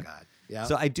 Oh my God. Yeah.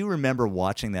 So I do remember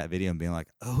watching that video and being like,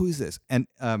 oh, who is this? And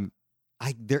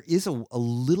there is a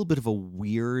little bit of a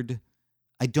weird,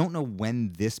 I don't know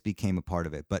when this became a part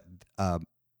of it, but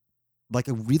like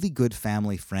a really good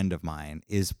family friend of mine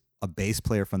is a bass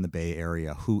player from the Bay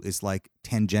Area who is like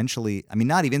tangentially, I mean,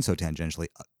 not even so tangentially,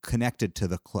 connected to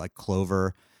the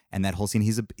Clover and that whole scene.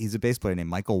 He's a bass player named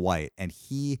Michael White, and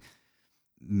he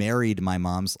married my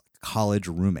mom's college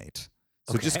roommate.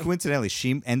 So just Okay. coincidentally,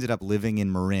 she ended up living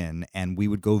in Marin, and we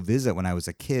would go visit when I was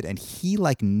a kid, and he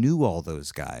knew all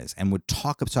those guys and would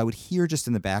talk. So I would hear just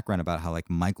in the background about how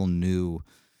Michael knew,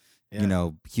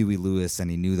 Huey Lewis, and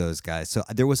he knew those guys. So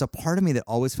there was a part of me that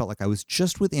always felt like I was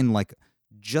just within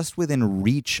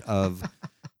reach of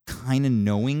kind of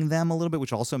knowing them a little bit,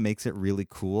 which also makes it really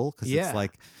cool because Yeah. it's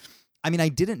like, I mean, I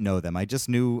didn't know them. I just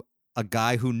knew a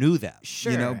guy who knew them.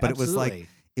 Sure, but it was absolutely.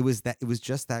 it was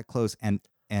just that close. And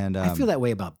I feel that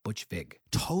way about Butch Vig.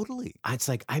 totally It's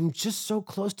like I'm just so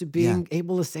close to being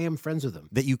able to say I'm friends with him.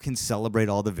 that you can celebrate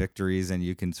all the victories, and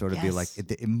you can sort of be like, Yes.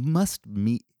 it must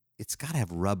meet. It's got to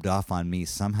have rubbed off on me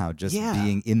somehow, just Yeah.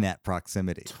 being in that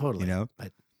proximity. Totally. You know.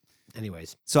 But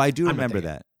anyways, So I do I'm not remember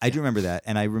there that. I do remember that,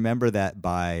 and I remember that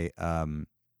by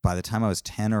the time I was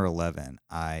 10 or 11,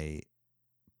 I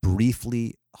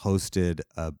briefly hosted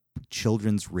a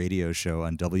children's radio show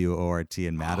on WORT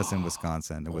in Madison,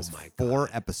 Wisconsin. There was my 4 God.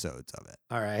 episodes of it,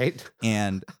 all right.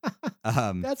 and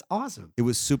That's awesome. it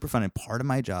was super fun. And part of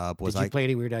my job was Did you play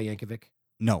any Weird Al Yankovic?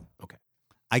 no. Okay.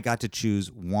 I got to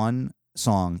choose one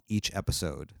song each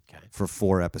episode Okay. for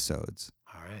 4 episodes.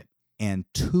 All right. And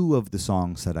 2 of the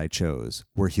songs that I chose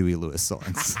were Huey Lewis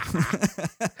songs.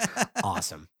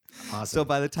 Awesome. Awesome. So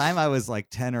by the time I was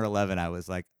 10 or 11, I was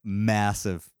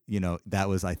massive. That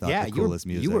was, I thought, the coolest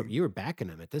music. You were backing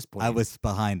him at this point. I was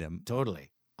behind him.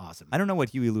 totally awesome. I don't know what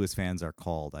Huey Lewis fans are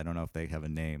called. I don't know if they have a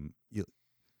name.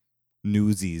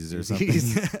 Newsies or something.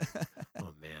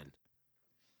 Oh man.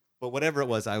 But whatever it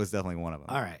was, I was definitely one of them.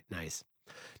 All right, nice.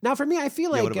 Now, for me, I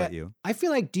feel Yeah, like what about you? I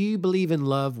feel like "Do You Believe in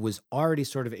Love" was already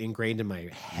sort of ingrained in my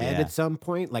head Yeah. at some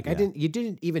point. Like Yeah. you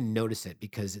didn't even notice it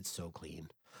because it's so clean.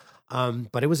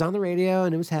 But it was on the radio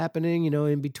and it was happening,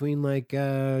 in between like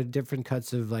different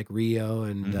cuts of like Rio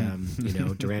and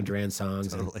Duran Duran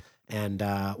songs, Totally. and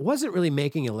wasn't really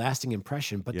making a lasting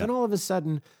impression. But then all of a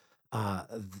sudden,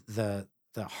 the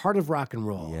Heart of Rock and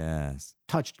Roll Yes.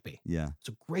 touched me. Yeah. It's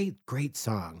a great, great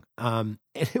song. And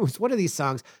it was one of these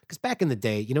songs, because back in the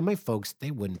day, my folks,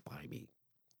 they wouldn't buy me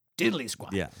diddly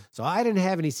squat. Yeah. So I didn't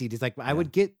have any CDs. Like I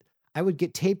would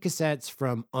get tape cassettes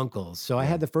from uncles. So I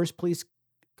had the first Police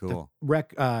Cool.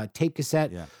 tape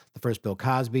cassette, Yeah. the first Bill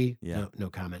Cosby, Yeah. no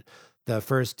comment. The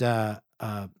first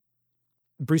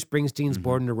Bruce Springsteen's Mhm.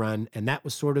 Born to Run. And that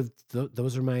was sort of,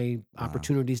 those are my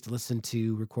opportunities to listen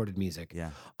to recorded music.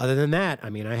 Yeah. Other than that, I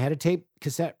mean, I had a tape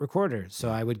cassette recorder, so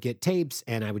I would get tapes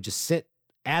and I would just sit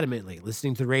adamantly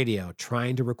listening to the radio,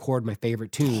 trying to record my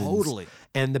favorite tunes. Totally.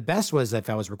 And the best was if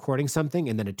I was recording something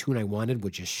and then a tune I wanted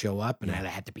would just show up and I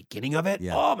had the beginning of it.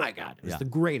 Yeah. Oh my God, it was Yeah. the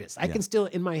greatest. I Yeah. can still,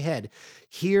 in my head,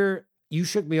 hear You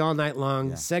Shook Me All Night Long,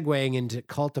 Yeah. segueing into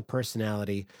Cult of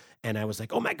Personality. And I was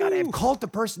like, oh my God, I have Cult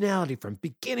of Personality from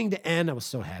beginning to end. I was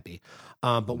so happy.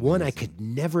 But one I could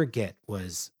never get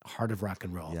was Heart of Rock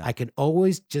and Roll. Yeah. I could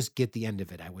always just get the end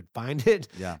of it. I would find it.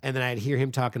 Yeah. And then I'd hear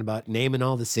him talking about naming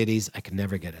all the cities. I could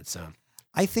never get it. So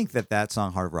I think that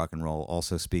song, Heart of Rock and Roll,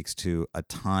 also speaks to a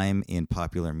time in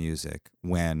popular music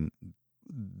when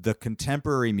the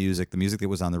contemporary music, the music that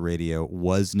was on the radio,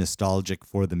 was nostalgic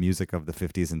for the music of the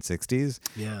 50s and 60s.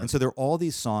 yeah. And so there are all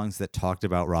these songs that talked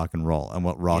about rock and roll and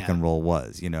what rock Yeah. and roll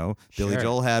was, Billy Sure.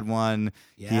 Joel had one.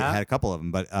 He Yeah. had a couple of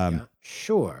them, but Yeah,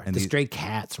 sure. and The these- Stray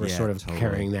Cats were Yeah, sort of totally.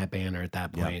 carrying that banner at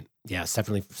that Yep. point. Yeah, it's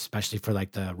definitely, especially for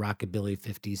like the rockabilly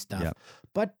 50s stuff. Yep.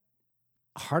 But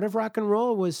Heart of Rock and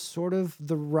Roll was sort of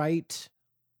the right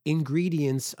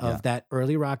ingredients of Yeah. that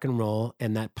early rock and roll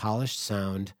and that polished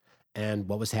sound and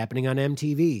what was happening on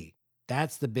MTV.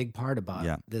 That's the big part about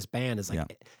Yeah. this band is like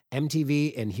Yeah.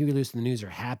 MTV and Huey Lewis and the News are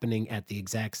happening at the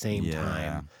exact same Yeah.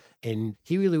 time. And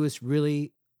Huey Lewis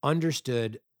really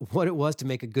understood what it was to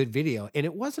make a good video. And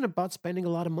it wasn't about spending a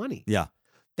lot of money. yeah,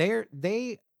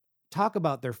 They talk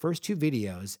about their first two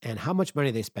videos and how much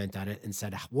money they spent on it and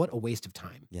said, what a waste of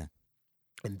time. Yeah.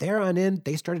 And there on in,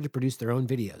 they started to produce their own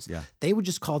videos. Yeah. They would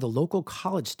just call the local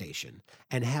college station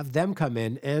and have them come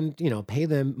in and, pay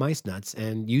them mice nuts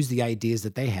and use the ideas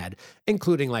that they had,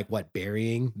 including like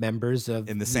burying members of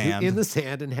In the sand.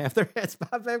 and have their heads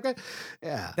pop back.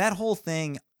 Yeah. that whole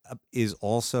thing is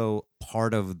also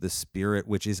part of the spirit,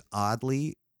 which is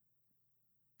oddly,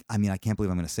 I mean, I can't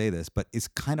believe I'm going to say this, but it's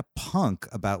kind of punk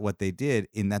about what they did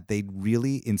in that they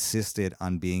really insisted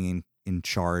on being in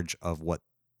charge of what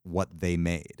they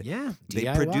made. Yeah. They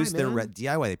DIY, produced their man.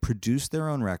 DIY. They produced their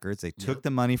own records. They took Yep.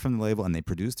 the money from the label and they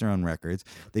produced their own records.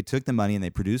 They took the money and they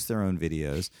produced their own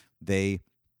videos. They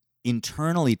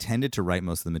internally tended to write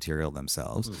most of the material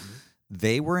themselves. Mhm.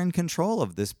 They were in control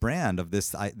of this brand, of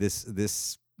this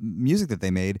music that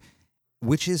they made,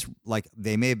 which is like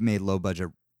they may have made low budget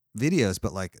videos,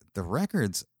 but like the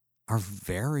records are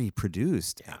very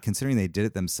produced, Yeah. considering they did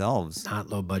it themselves. Not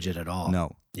low budget at all.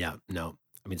 No, Yeah, no.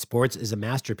 I mean, Sports is a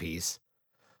masterpiece.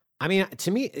 I mean, to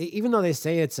me, even though they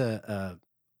say it's an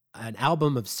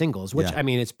album of singles, which Yeah. I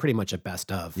mean, it's pretty much a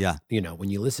best of. Yeah. When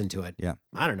you listen to it. Yeah.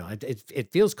 I don't know.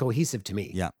 It feels cohesive to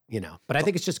me. Yeah. But I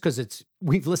think it's just because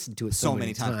we've listened to it so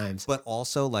many times. times. But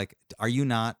also, like, are you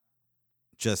not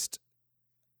just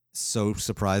so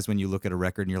surprised when you look at a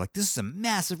record and you're like, this is a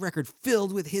massive record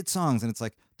filled with hit songs, and it's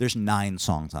like there's 9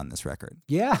 songs on this record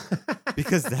Yeah.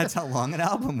 because that's how long an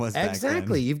album was back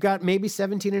Exactly. then. You've got maybe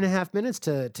 17 and a half minutes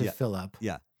to Yeah. fill up.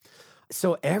 Yeah.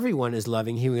 So everyone is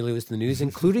loving Huey Lewis and the News,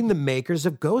 including the makers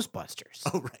of Ghostbusters.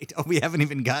 Oh, right. Oh, we haven't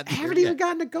even gotten I here haven't yet. even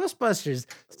gotten to Ghostbusters.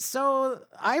 So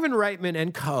Ivan Reitman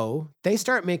and co, they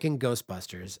start making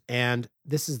Ghostbusters, and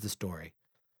this is the story.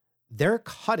 They're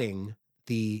cutting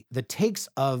the takes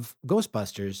of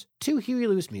Ghostbusters to Huey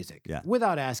Lewis music Yeah.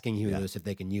 without asking Huey Yeah. Lewis if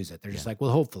they can use it. They're just Yeah. like,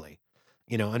 well, hopefully.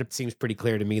 And it seems pretty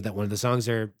clear to me that one of the songs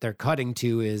they're cutting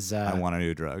to is I Want a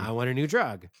New Drug. I Want a New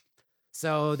Drug.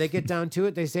 So they get down to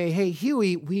it. They say, hey,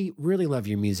 Huey, we really love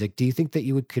your music. Do you think that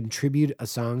you would contribute a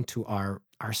song to our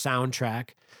soundtrack?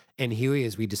 And Huey,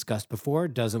 as we discussed before,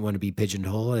 doesn't want to be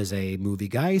pigeonholed as a movie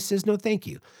guy. He says, no, thank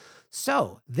you.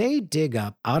 So they dig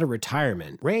up out of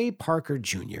retirement Ray Parker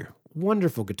Jr.,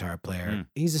 wonderful guitar player.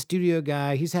 He's a studio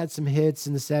guy. He's had some hits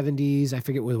in the 70s. I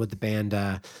forget what the band,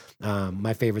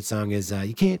 my favorite song is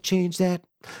You Can't Change That.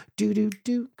 Do, do,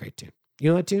 do. Great tune. You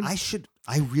know that tune?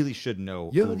 I really should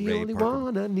know You're who the Ray only Parker.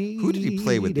 one I need. Who did he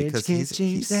play with? and you Because can't he's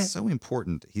change that. so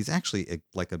important. He's actually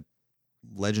like a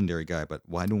legendary guy, but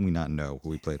why don't we not know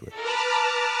who he played with?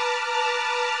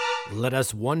 Let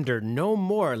us wonder no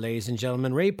more, ladies and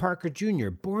gentlemen. Ray Parker Jr.,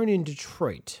 born in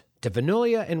Detroit, to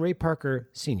Vanolia and Ray Parker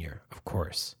Sr., of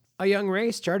course. A young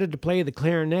Ray started to play the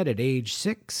clarinet at age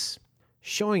 6.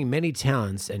 Showing many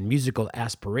talents and musical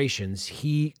aspirations,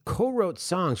 he co-wrote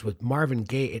songs with Marvin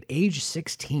Gaye at age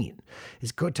 16.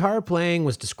 His guitar playing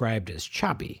was described as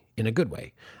choppy, in a good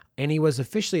way, and he was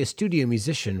officially a studio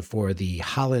musician for the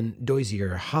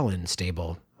Dozier Holland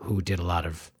stable, who did a lot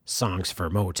of songs for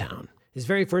Motown. His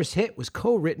very first hit was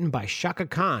co-written by Chaka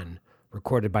Khan,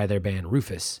 recorded by their band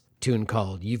Rufus, a tune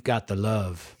called You've Got the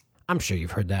Love. I'm sure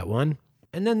you've heard that one.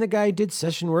 And then the guy did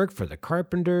session work for the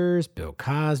Carpenters, Bill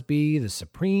Cosby, the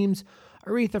Supremes,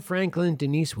 Aretha Franklin,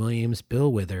 Denise Williams, Bill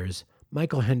Withers,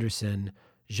 Michael Henderson,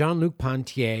 Jean-Luc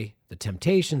Ponty, The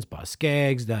Temptations, Boss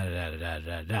Skaggs,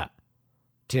 da-da-da-da-da-da.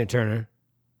 Tina Turner,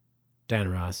 Diana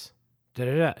Ross,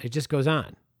 da-da-da. It just goes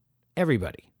on.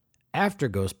 Everybody. After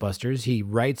Ghostbusters, he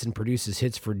writes and produces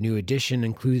hits for New Edition,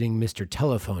 including Mr.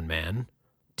 Telephone Man,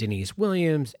 Denise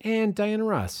Williams, and Diana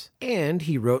Ross. And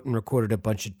he wrote and recorded a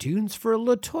bunch of tunes for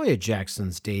LaToya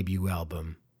Jackson's debut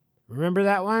album. Remember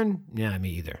that one? Yeah, me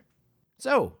either.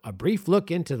 So, a brief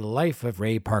look into the life of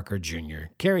Ray Parker Jr.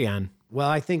 Carry on. Well,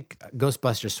 I think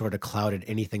Ghostbusters sort of clouded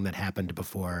anything that happened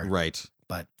before. Right.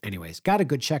 But anyways, got a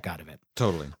good check out of it.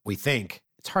 Totally. We think.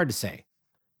 It's hard to say.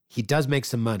 He does make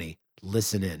some money.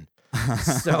 Listen in.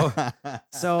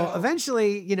 So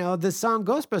eventually, the song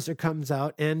Ghostbuster comes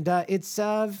out, and it's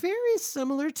very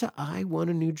similar to I Want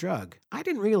a New Drug. I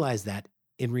didn't realize that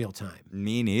in real time.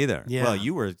 Me neither. Yeah.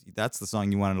 Well, that's the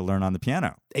song you wanted to learn on the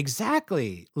piano.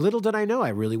 Exactly. Little did I know, I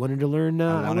really wanted to learn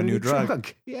I Want a New Drug.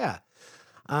 Yeah.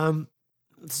 When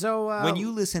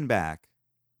you listen back,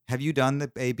 have you done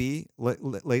the A-B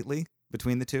lately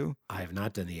between the two? I have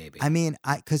not done the A-B. I mean,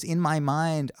 because in my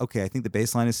mind, okay, I think the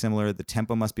bass line is similar. The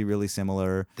tempo must be really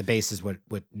similar. The bass is what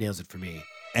nails it for me.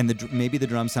 And maybe the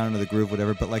drum sound or the groove,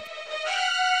 whatever, but like...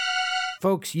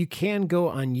 Folks, you can go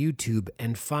on YouTube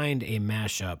and find a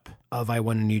mashup of I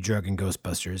Want a New Drug and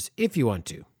Ghostbusters if you want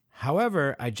to.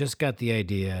 However, I just got the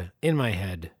idea in my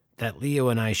head that Leo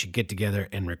and I should get together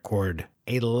and record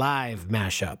a live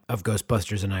mashup of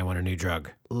Ghostbusters and I Want a New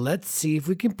Drug. Let's see if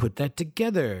we can put that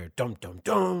together. Dum, dum,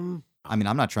 dum. I mean,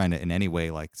 I'm not trying to in any way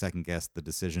like second guess the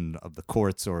decision of the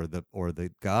courts or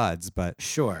the gods, but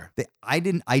Sure.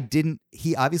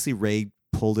 He obviously, Ray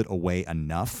pulled it away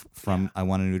enough from I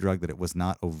Want a New Drug that it was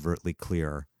not overtly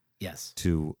clear Yes.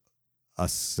 to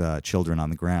us children on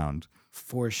the ground.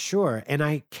 For sure. And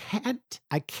I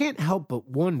can't help but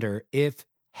wonder if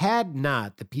had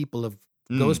not the people of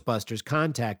Ghostbusters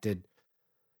contacted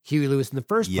Huey Lewis in the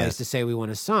first place Yes. to say we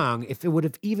want a song, if it would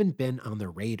have even been on the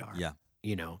radar. Yeah.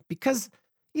 Because,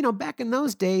 back in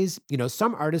those days,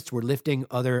 some artists were lifting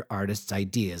other artists'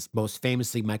 ideas. Most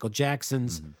famously, Michael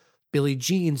Jackson's. Billie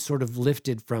Jean sort of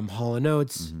lifted from Hall &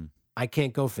 Oates. I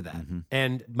can't go for that.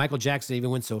 And Michael Jackson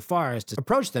even went so far as to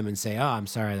approach them and say, "Oh, I'm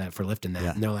sorry for lifting that."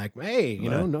 Yeah. And they're like, "Hey,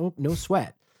 no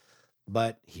sweat."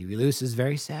 But Huey Lewis is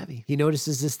very savvy. He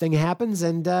notices this thing happens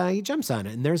and he jumps on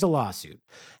it, and there's a lawsuit.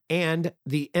 And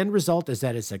the end result is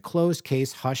that it's a closed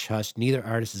case, hush hush. Neither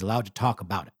artist is allowed to talk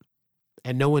about it.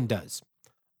 And no one does.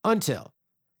 Until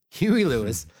Huey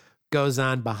Lewis goes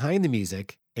on behind the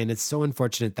music, and it's so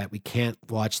unfortunate that we can't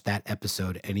watch that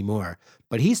episode anymore.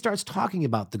 But he starts talking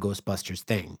about the Ghostbusters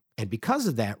thing. And because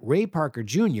of that, Ray Parker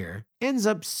Jr. ends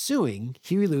up suing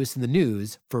Huey Lewis and the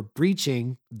News for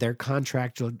breaching their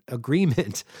contractual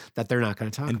agreement that they're not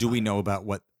going to talk about. And do we know about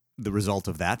what the result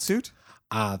of that suit?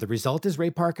 The result is Ray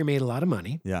Parker made a lot of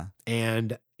money. Yeah.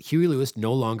 And Huey Lewis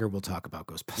no longer will talk about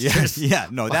Ghostbusters. Yes. Yeah.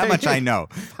 No, that much I know.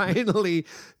 Finally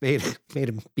made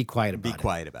him be quiet about it. Be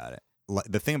quiet about it.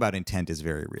 The thing about intent is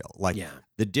very real. Like Yeah.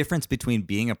 the difference between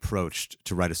being approached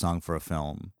to write a song for a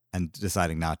film and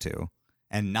deciding not to,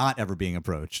 and not ever being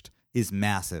approached, is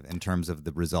massive in terms of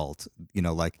the result. And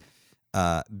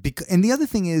the other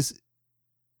thing is,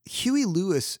 Huey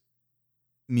Lewis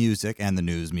music and the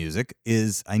News music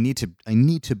is I need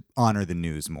to honor the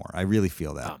News more. I really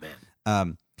feel that. Oh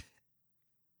man.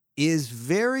 Is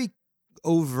very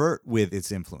overt with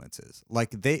its influences. Like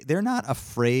they're not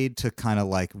afraid to kind of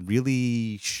like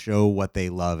really show what they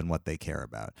love and what they care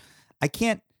about. I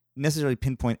can't necessarily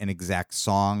pinpoint an exact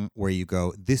song where you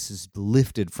go, this is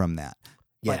lifted from that.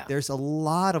 But Yeah. there's a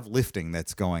lot of lifting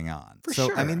that's going on. For so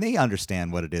sure. I mean, they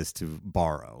understand what it is to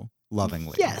borrow.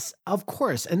 lovingly. Yes, of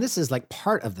course. And this is like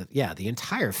part of the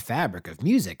entire fabric of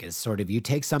music is sort of you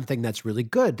take something that's really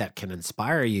good that can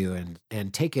inspire you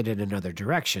and take it in another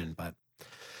direction. But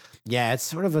yeah, it's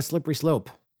sort of a slippery slope.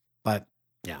 But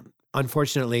yeah,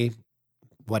 unfortunately,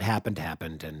 what happened.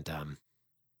 And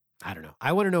I don't know.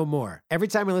 I want to know more. Every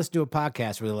time I listen to a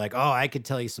podcast where they're like, oh, I could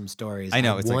tell you some stories. I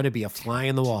know. I want to be a fly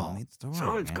in the wall. Story,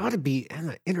 So it's got to be on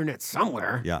the internet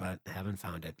somewhere. Yeah. But haven't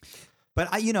found it. But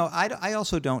I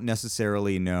also don't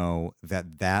necessarily know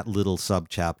that little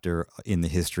subchapter in the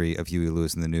history of Huey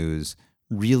Lewis and the News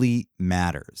really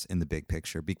matters in the big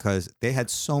picture because they had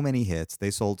so many hits.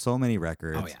 They sold so many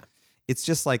records. Oh, yeah. It's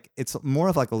just like, it's more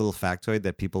of like a little factoid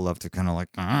that people love to kind of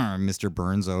like, Mr.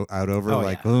 Burns out over,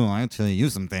 I'll tell you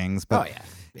some things. But,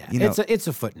 Yeah. It's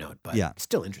a footnote, but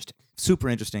still interesting. Super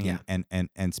interesting. Yeah.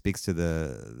 And speaks to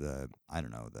the I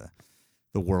don't know,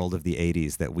 the world of the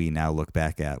 80s that we now look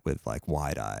back at with like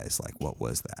wide eyes. Like, what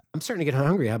was that? I'm starting to get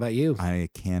hungry. How about you? I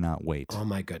cannot wait. Oh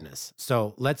my goodness.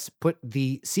 So let's put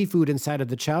the seafood inside of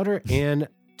the chowder and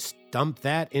dump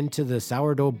that into the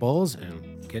sourdough bowls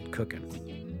and get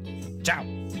cooking. Ciao.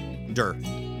 Dur.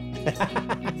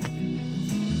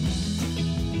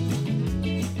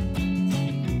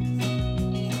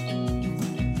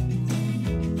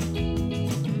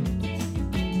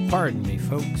 Pardon me,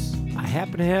 folks. I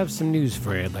happen to have some news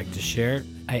for you I'd like to share.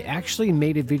 I actually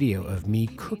made a video of me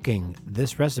cooking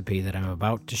this recipe that I'm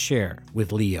about to share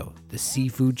with Leo, the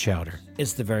seafood chowder.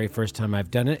 It's the very first time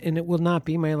I've done it, and it will not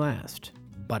be my last.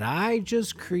 But I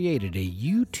just created a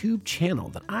YouTube channel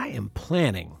that I am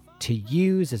planning to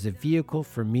use as a vehicle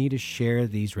for me to share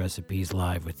these recipes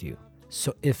live with you.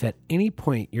 So if at any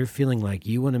point you're feeling like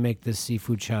you want to make this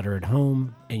seafood chowder at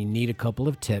home and you need a couple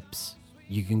of tips,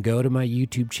 you can go to my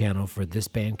YouTube channel for This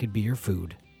Band Could Be Your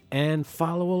Food and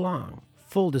follow along.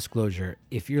 Full disclosure,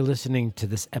 if you're listening to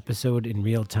this episode in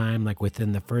real time, like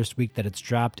within the first week that it's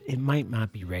dropped, it might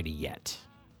not be ready yet.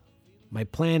 My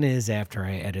plan is after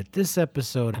I edit this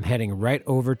episode, I'm heading right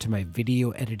over to my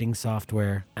video editing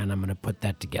software and I'm going to put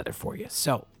that together for you.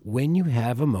 So when you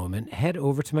have a moment, head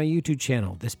over to my YouTube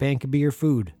channel. This Band Could Be Your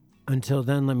Food. Until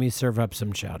then, let me serve up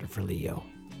some chowder for Leo.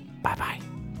 Bye-bye.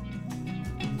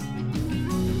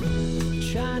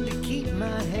 Trying to keep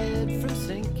my head from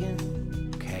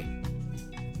sinking. Okay.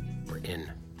 We're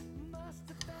in.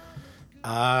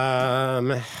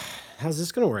 How's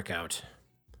this going to work out?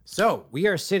 So we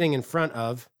are sitting in front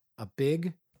of a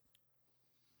big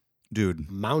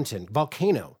mountain,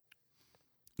 volcano.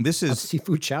 This of is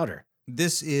seafood chowder.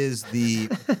 This is the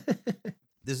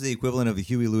equivalent of the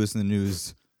Huey Lewis and the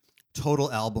News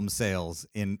total album sales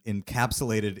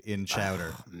encapsulated in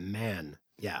chowder. Oh, man.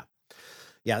 Yeah.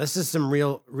 Yeah, this is some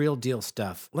real deal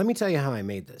stuff. Let me tell you how I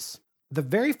made this. The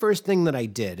very first thing that I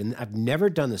did, and I've never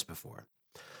done this before,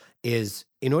 is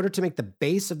in order to make the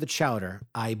base of the chowder,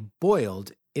 I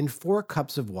boiled in 4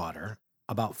 cups of water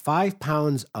about 5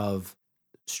 pounds of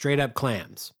straight up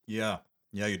clams. Yeah.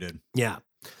 Yeah, you did. Yeah.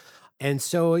 And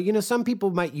so, some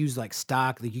people might use like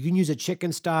stock. Like you can use a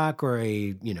chicken stock or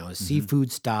a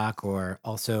seafood stock, or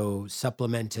also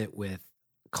supplement it with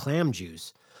clam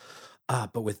juice.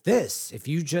 But with this, if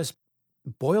you just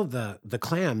boil the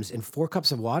clams in 4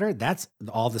 cups of water, that's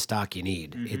all the stock you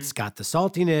need. Mm-hmm. It's got the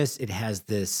saltiness. It has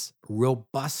this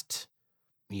robust,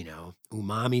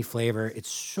 umami flavor. It's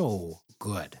so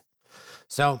good.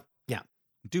 So, yeah.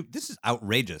 Dude, this is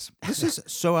outrageous. This is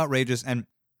so outrageous. And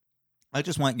I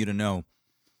just want you to know,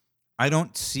 I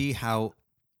don't see how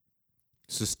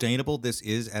sustainable this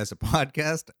is as a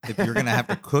podcast if you're going to have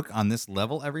to cook on this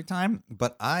level every time.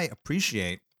 But I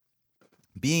appreciate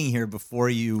being here before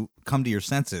you come to your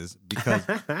senses, because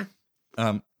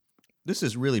this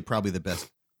is really probably the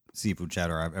best seafood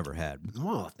chowder I've ever had.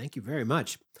 Oh, thank you very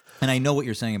much. And I know what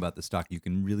you're saying about the stock. You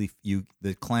can really,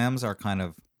 the clams are kind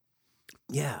of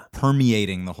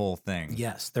permeating the whole thing.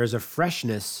 Yes, there's a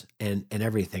freshness and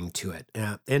everything to it.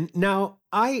 And now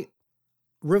I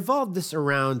revolved this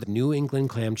around the New England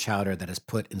clam chowder that is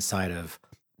put inside of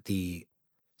the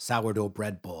sourdough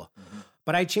bread bowl. Mm-hmm.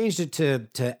 But I changed it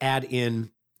to add in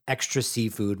extra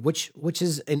seafood, which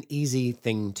is an easy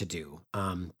thing to do.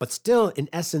 But still, in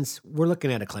essence, we're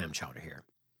looking at a clam chowder here.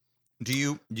 Do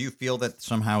you feel that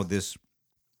somehow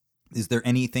is there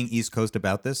anything East Coast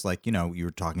about this? Like, you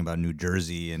were talking about New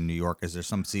Jersey and New York. Is there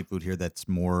some seafood here that's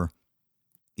more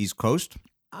East Coast?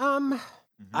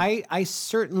 I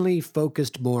certainly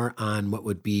focused more on what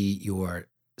would be your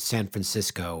San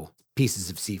Francisco pieces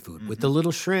of seafood. Mm-hmm. With the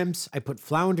little shrimps, I put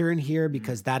flounder in here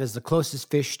because that is the closest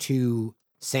fish to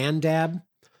sand dab,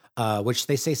 which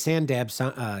they say sand dab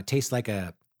tastes like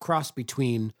a cross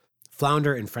between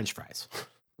flounder and French fries.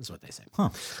 That's what they say. Huh.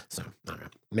 So I don't know.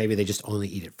 Maybe they just only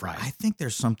eat it fried. I think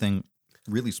there's something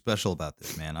really special about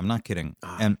this, man. I'm not kidding.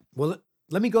 And Well,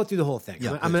 let me go through the whole thing.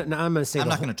 Yeah, I'm gonna say I'm the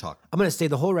not whole- going to talk. I'm gonna say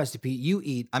the whole recipe. You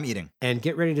eat I'm eating. and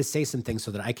get ready to say some things so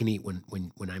that I can eat when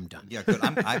I'm done. Yeah, good.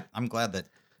 I'm glad that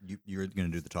you're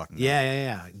going to do the talking. now.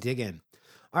 Yeah. Dig in.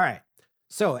 All right.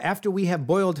 So after we have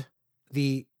boiled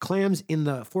the clams in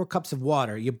the 4 cups of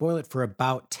water, you boil it for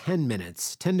about 10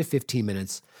 minutes, 10 to 15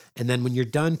 minutes. And then when you're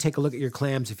done, take a look at your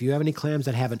clams. If you have any clams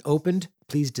that haven't opened,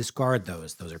 please discard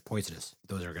those. Those are poisonous.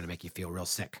 Those are going to make you feel real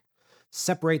sick.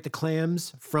 Separate the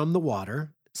clams from the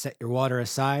water. Set your water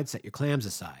aside. Set your clams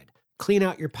aside. Clean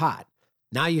out your pot.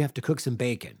 Now you have to cook some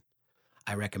bacon.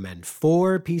 I recommend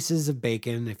 4 pieces of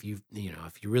bacon. If you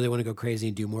really want to go crazy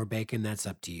and do more bacon, that's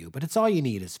up to you. But it's all you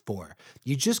need is 4.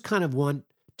 You just kind of want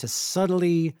to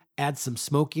subtly add some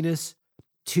smokiness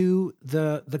to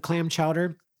the clam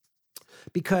chowder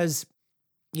because,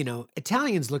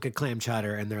 Italians look at clam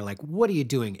chowder and they're like, what are you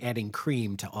doing adding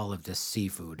cream to all of this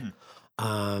seafood?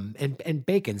 And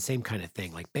bacon, same kind of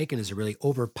thing. Like bacon is a really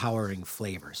overpowering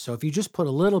flavor. So if you just put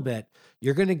a little bit,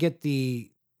 you're going to get the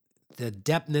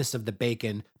depthness of the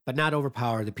bacon, but not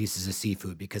overpower the pieces of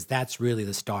seafood because that's really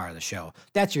the star of the show.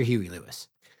 That's your Huey Lewis.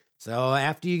 So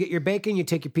after you get your bacon, you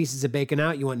take your pieces of bacon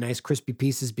out. You want nice crispy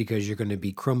pieces because you're going to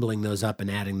be crumbling those up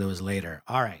and adding those later.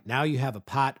 All right, now you have a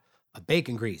pot of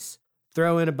bacon grease.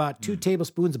 Throw in about 2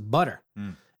 tablespoons of butter.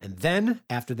 And then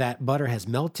after that butter has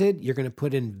melted, you're going to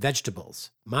put in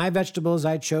vegetables. My vegetables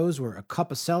I chose were a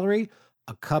cup of celery,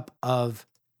 a cup of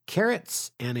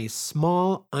carrots, and a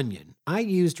small onion. I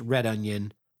used red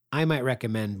onion. I might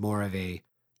recommend more of a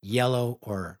yellow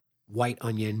or white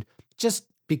onion just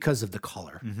because of the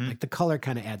color. Like the color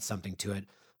kind of adds something to it.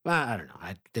 Well, I don't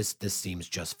know. This seems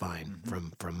just fine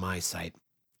from my site.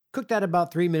 Cook that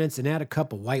about 3 minutes and add a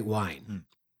cup of white wine.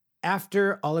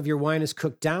 After all of your wine is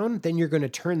cooked down, then you're going to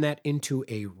turn that into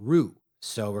a roux.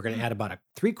 So we're going to add about a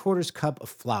 3/4 cup of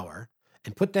flour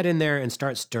and put that in there and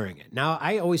start stirring it. Now,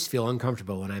 I always feel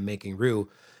uncomfortable when I'm making roux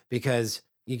because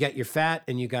you got your fat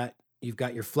and you've got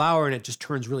your flour and it just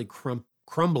turns really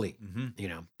crumbly.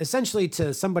 Essentially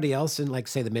to somebody else in, like,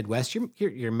 say, the Midwest,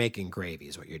 you're making gravy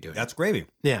is what you're doing. That's gravy.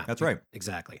 Yeah, That's right.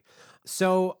 Exactly.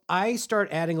 So I start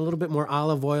adding a little bit more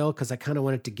olive oil because I kind of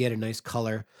want it to get a nice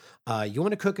color. You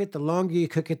want to cook it, the longer you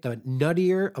cook it, the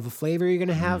nuttier of a flavor you're going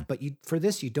to have. But for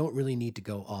this, you don't really need to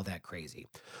go all that crazy.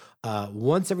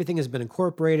 Once everything has been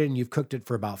incorporated and you've cooked it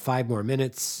for about 5 more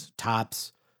minutes,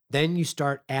 tops, then you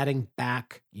start adding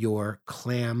back your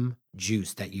clam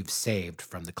juice that you've saved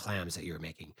from the clams that you're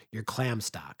making, your clam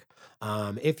stock.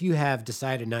 If you have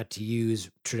decided not to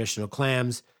use traditional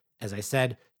clams, as I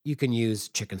said, you can use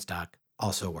chicken stock,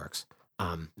 also works.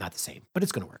 Not the same, but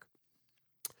it's going to work.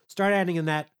 Start adding in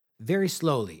that very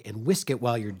slowly and whisk it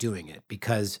while you're doing it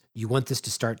because you want this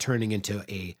to start turning into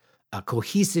a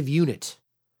cohesive unit.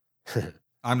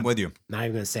 I'm with you. Not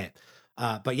even going to say it.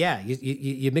 But yeah,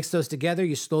 you mix those together,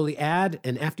 you slowly add,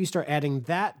 and after you start adding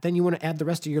that, then you want to add the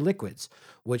rest of your liquids,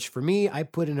 which for me, I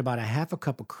put in about a 1/2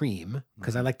 cup of cream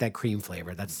because I like that cream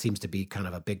flavor. That seems to be kind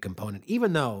of a big component,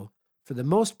 even though for the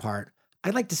most part, I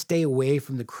like to stay away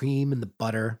from the cream and the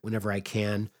butter whenever I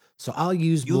can. So I'll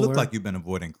use You more. look like you've been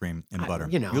avoiding cream and butter.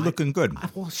 You're looking good.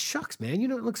 Well, shucks, man. You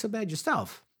don't look so bad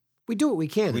yourself. We do what we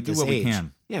can. We at do this what we age.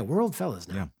 can. Yeah, we're old fellas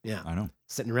now. Yeah. I know.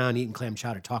 Sitting around eating clam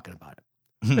chowder talking about it.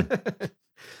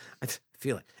 I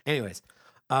feel it. Anyways,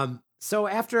 so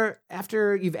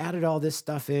after you've added all this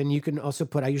stuff in, you can also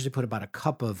I usually put about a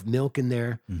cup of milk in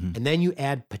there, and then you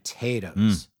add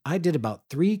potatoes. I did about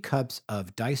 3 cups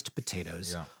of diced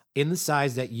potatoes. Yeah. In the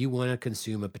size that you want to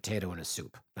consume a potato in a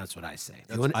soup. That's what I say.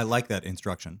 You want I like that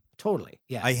instruction. Totally.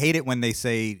 Yeah. I hate it when they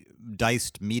say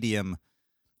diced medium.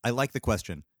 I like the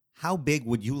question. How big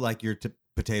would you like your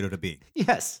potato to be?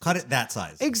 Yes. Cut it that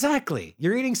size. Exactly.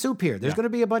 You're eating soup here. There's going to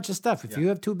be a bunch of stuff. If you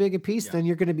have too big a piece, then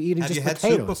you're going to be eating Have just you had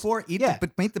potatoes. soup before?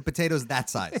 Make the potatoes that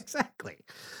size. Exactly.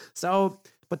 So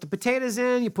put the potatoes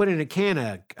in. You put in a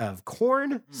can of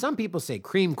corn. Some people say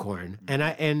cream corn,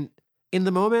 and in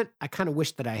the moment, I kind of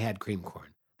wish that I had cream corn.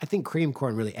 I think cream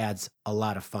corn really adds a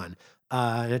lot of fun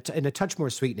and a touch more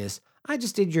sweetness. I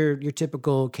just did your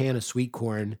typical can of sweet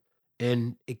corn,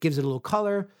 and it gives it a little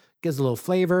color, gives a little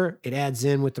flavor. It adds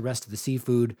in with the rest of the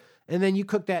seafood, and then you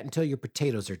cook that until your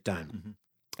potatoes are done.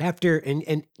 After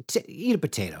eat a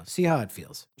potato, see how it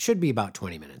feels. Should be about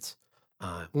 20 minutes.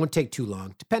 Won't take too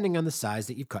long, depending on the size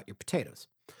that you've cut your potatoes.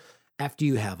 After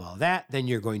you have all that, then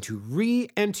you're going to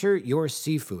re-enter your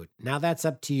seafood. Now that's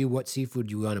up to you what seafood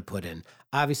you want to put in.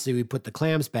 Obviously, we put the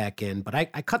clams back in, but I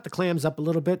cut the clams up a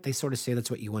little bit. They sort of say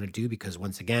that's what you want to do because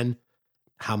once again,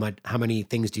 how many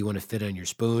things do you want to fit on your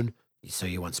spoon? So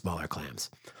you want smaller clams.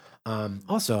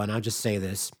 Also, and I'll just say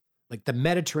this, like the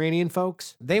Mediterranean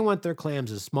folks, they want their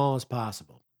clams as small as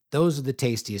possible. Those are the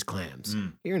tastiest clams.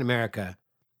 Here in America,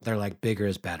 they're like bigger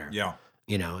is better. Yeah.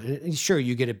 You know, and sure,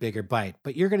 you get a bigger bite,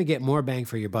 but you're going to get more bang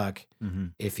for your buck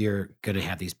if you're going to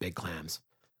have these big clams.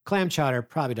 Clam chowder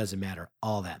probably doesn't matter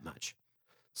all that much.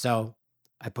 So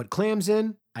I put clams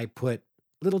in. I put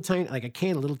a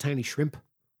can of little tiny shrimp.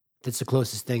 That's the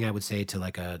closest thing I would say to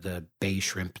like the bay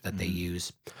shrimp that they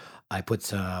use. I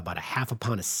put about a half a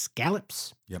pound of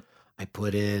scallops. Yep. I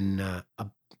put in,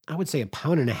 I would say 1.5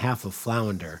 pounds of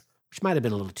flounder, which might have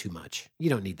been a little too much. You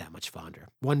don't need that much flounder.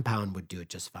 1 pound would do it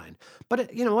just fine.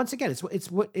 But once again,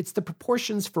 it's the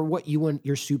proportions for what you want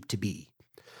your soup to be.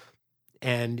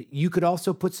 And you could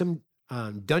also put some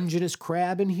Dungeness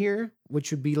crab in here, which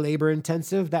would be labor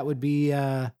intensive. That would be,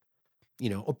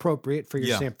 appropriate for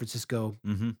your San Francisco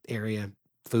area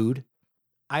food.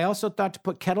 I also thought to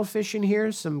put kettlefish in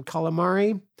here, some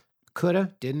calamari.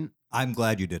 Coulda, didn't. I'm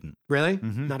glad you didn't. Really?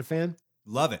 Not a fan?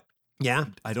 Love it. Yeah.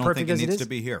 I don't think it needs to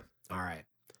be here. All right.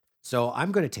 So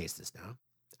I'm going to taste this now.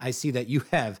 I see that you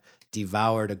have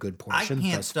devoured a good portion. I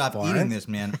can't thus stop far. eating this,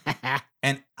 man.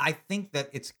 And I think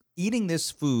that eating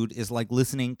this food is like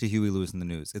listening to Huey Lewis in the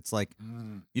News. It's like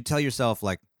you tell yourself,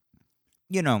 like,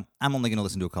 I'm only going to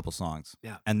listen to a couple songs.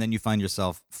 Yeah. And then you find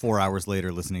yourself 4 hours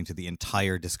later listening to the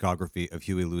entire discography of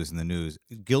Huey Lewis in the News,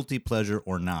 guilty pleasure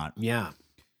or not. Yeah.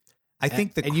 I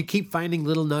think and you keep finding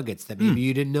little nuggets that maybe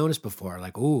you didn't notice before,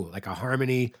 like like a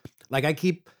harmony. Like I've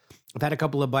had a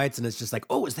couple of bites and it's just like,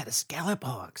 oh, is that a scallop?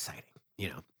 Oh, exciting.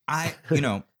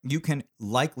 You can,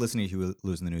 like listening to Huey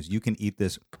Lewis in the News, you can eat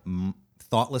this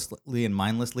thoughtlessly and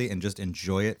mindlessly and just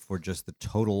enjoy it for just the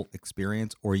total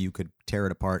experience, or you could tear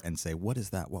it apart and say, what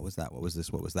is that? What was that? What was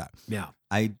this? What was that? Yeah.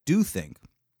 I do think,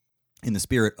 in the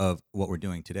spirit of what we're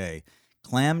doing today,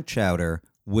 clam chowder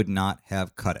would not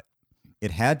have cut it. It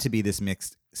had to be this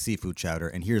mixed seafood chowder,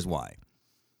 and here's why.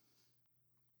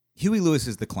 Huey Lewis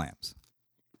is the clams,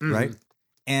 right?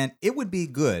 And it would be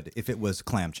good if it was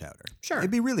clam chowder. Sure. It'd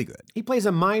be really good. He plays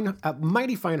a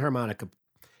mighty fine harmonica.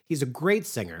 He's a great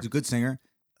singer. He's a good singer,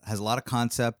 has a lot of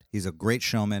concept, he's a great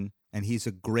showman, and he's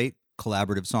a great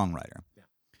collaborative songwriter. Yeah.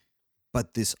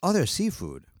 But this other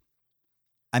seafood,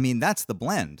 I mean, that's the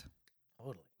blend.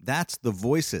 Totally. That's the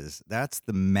voices. That's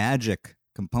the magic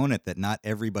component that not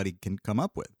everybody can come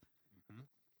up with.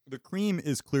 The cream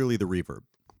is clearly the reverb.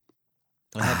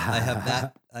 I have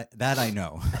that. That I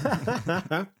know.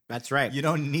 That's right. You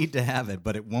don't need to have it,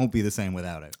 but it won't be the same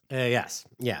without it. Yes.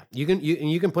 Yeah. You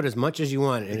can put as much as you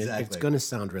want, and Exactly. it's going to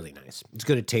sound really nice. It's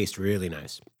going to taste really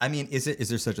nice. I mean, is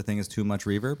there such a thing as too much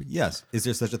reverb? Yes. Is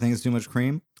there such a thing as too much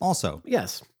cream? Also.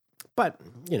 Yes. But,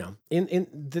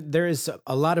 there is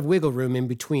a lot of wiggle room in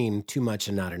between too much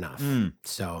and not enough.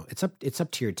 So it's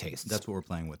up to your taste. That's what we're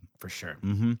playing with. for sure.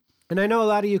 Mm-hmm. And I know a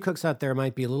lot of you cooks out there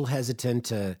might be a little hesitant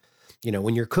to,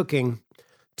 when you're cooking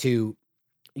to,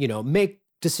 make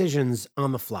decisions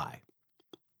on the fly.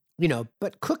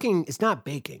 But cooking is not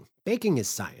baking. Baking is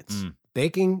science.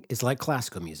 Baking is like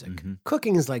classical music.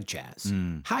 Cooking is like jazz.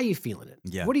 How are you feeling it?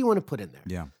 Yeah. What do you want to put in there?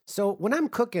 Yeah. So when I'm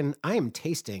cooking, I am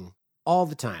tasting all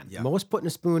the time. Yeah. I'm always putting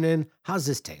a spoon in. How's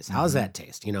this taste? How's that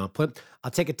taste?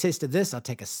 I'll take a taste of this. I'll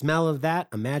take a smell of that.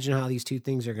 Imagine how these two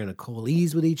things are going to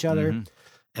coalesce with each other.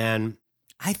 And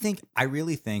I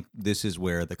really think this is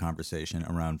where the conversation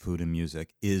around food and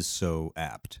music is so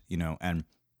apt, and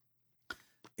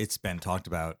it's been talked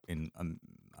about in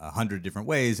 100 different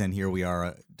ways, and here we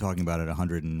are talking about it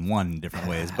 101 different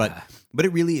ways. But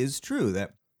it really is true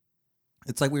that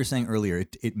it's like we were saying earlier.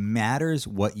 It matters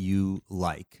what you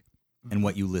like and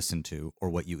what you listen to or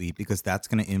what you eat, because that's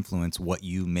going to influence what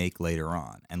you make later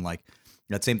on. And like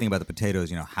that same thing about the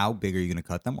potatoes, how big are you going to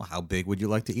cut them? Well, how big would you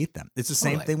like to eat them? It's the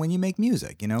same thing when you make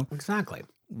music, Exactly.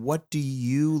 What do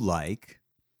you like,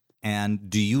 and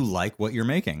do you like what you're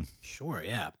making? Sure,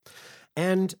 yeah.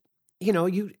 And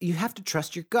you have to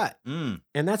trust your gut. And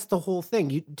that's the whole thing.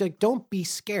 You don't be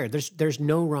scared. There's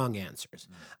no wrong answers.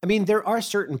 I mean, there are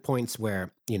certain points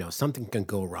where, something can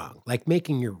go wrong, like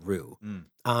making your roux.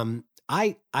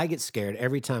 I get scared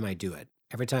every time I do it.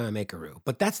 Every time I make a roux.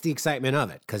 But that's the excitement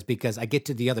of it, because I get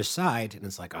to the other side and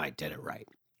it's like, oh, I did it right.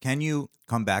 Can you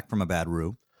come back from a bad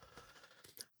roux?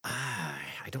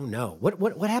 I don't know.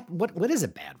 What happened? What is a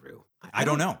bad roux? I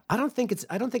don't know. I don't think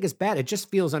it's bad. It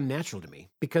just feels unnatural to me,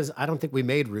 because I don't think we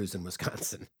made roux in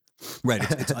Wisconsin. Right.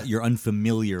 It's you're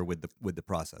unfamiliar with the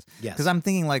process. Yes. Because I'm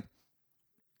thinking like,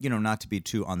 not to be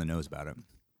too on the nose about it.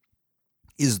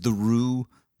 Is the roux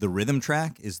the rhythm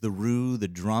track? Is the roux the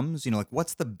drums?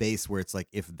 What's the base where it's like,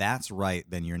 if that's right,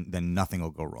 then nothing will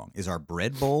go wrong? Is our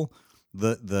bread bowl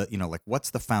the like what's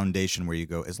the foundation where you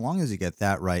go, as long as you get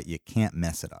that right, you can't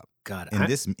mess it up. God,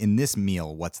 In this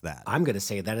meal, what's that? I'm going to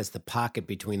say that is the pocket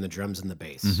between the drums and the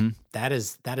bass. Mm-hmm. That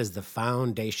is the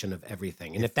foundation of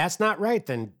everything. And if that's not right,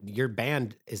 then your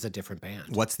band is a different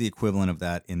band. What's the equivalent of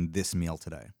that in this meal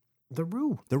today? The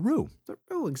roux. The roux. The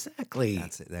roux, exactly.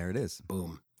 That's it. There it is.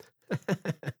 Boom.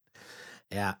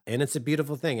 Yeah, and it's a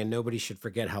beautiful thing, and nobody should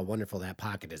forget how wonderful that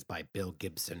pocket is by Bill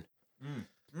Gibson.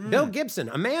 Bill Gibson,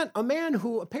 a man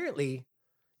who apparently,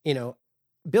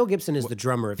 Bill Gibson is the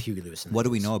drummer of Huey Lewis. What do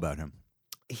we know about him?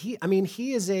 He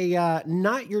is a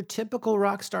not your typical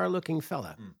rock star looking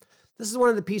fella. This is one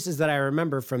of the pieces that I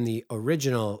remember from the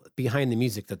original Behind the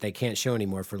Music that they can't show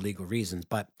anymore for legal reasons.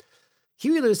 But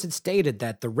Huey Lewis had stated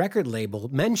that the record label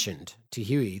mentioned to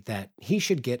Huey that he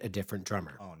should get a different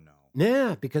drummer. Oh no.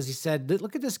 Yeah, because he said,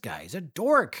 look at this guy. He's a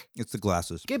dork. It's the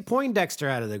glasses. Get Poindexter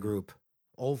out of the group.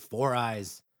 Old Four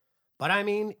Eyes. But I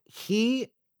mean, he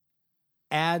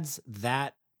adds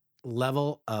that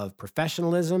level of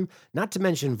professionalism, not to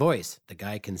mention voice. The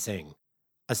guy can sing.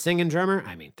 A singing drummer,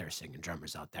 I mean, there's singing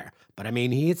drummers out there. But I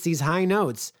mean, he hits these high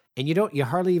notes and you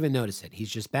hardly even notice it. He's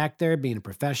just back there being a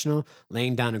professional,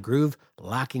 laying down a groove,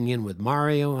 locking in with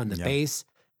Mario on the bass,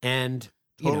 and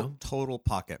total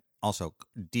pocket. Also,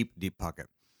 deep pocket.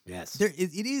 Yes.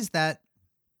 It is that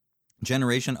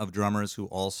generation of drummers who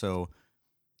also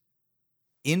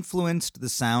influenced the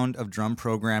sound of drum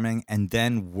programming and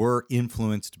then were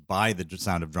influenced by the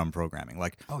sound of drum programming.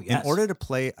 Like, in order to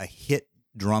play a hit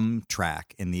drum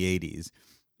track in the 80s,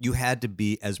 you had to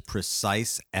be as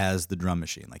precise as the drum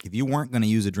machine. Like, if you weren't going to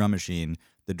use a drum machine,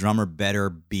 the drummer better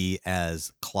be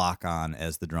as clock on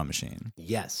as the drum machine.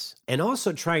 Yes. And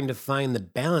also trying to find the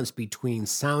balance between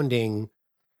sounding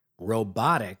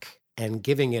robotic and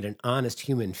giving it an honest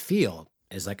human feel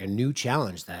is like a new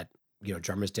challenge that,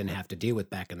 drummers didn't have to deal with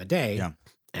back in the day. Yeah.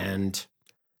 And,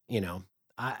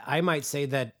 I might say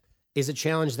that is a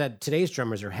challenge that today's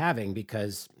drummers are having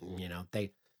because, they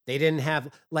didn't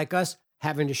have, like us,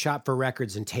 having to shop for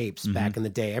records and tapes back in the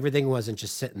day. Everything wasn't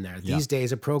just sitting there. These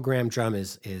days, a programmed drum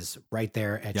is right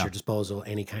there at your disposal,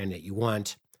 any kind that you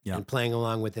want. Yeah. And playing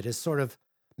along with it is sort of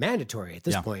mandatory at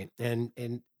this point.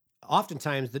 And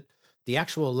oftentimes, the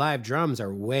actual live drums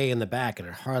are way in the back and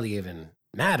it hardly even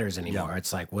matters anymore. Yeah.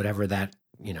 It's like whatever that,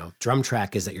 drum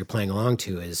track is that you're playing along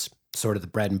to is sort of the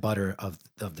bread and butter of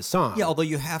the song. Yeah, although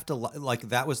you have to, like,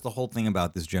 that was the whole thing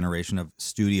about this generation of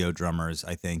studio drummers,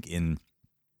 I think, in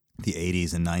the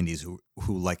 80s and 90s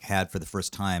who like had for the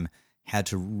first time had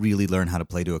to really learn how to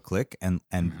play to a click and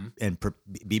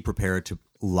be prepared to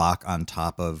lock on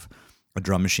top of a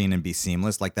drum machine and be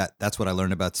seamless like that. That's what I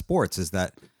learned about sports, is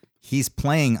that he's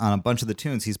playing on a bunch of the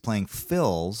tunes. He's playing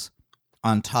fills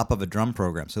on top of a drum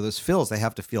program. So those fills, they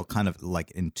have to feel kind of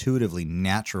like intuitively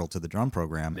natural to the drum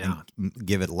program and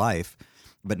give it life,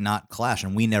 but not clash.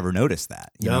 And we never noticed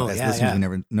that. As listeners, we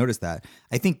never noticed that.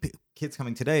 I think kids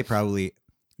coming today probably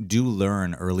do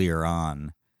learn earlier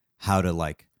on how to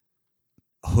like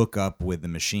hook up with the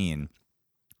machine.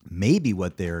 Maybe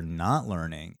what they're not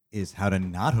learning is how to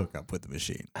not hook up with the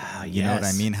machine. You know what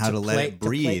I mean? How to let it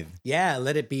breathe.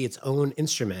 Let it be its own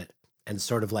instrument and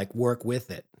sort of like work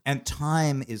with it. And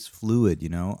time is fluid,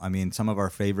 I mean, some of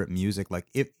our favorite music, like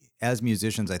as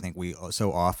musicians, I think we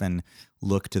so often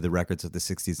look to the records of the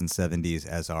 60s and 70s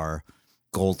as our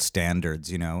gold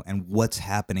standards, and what's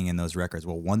happening in those records.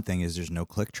 Well, one thing is there's no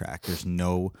click track. There's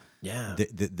no,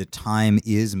 the time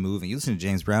is moving. You listen to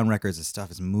James Brown records, the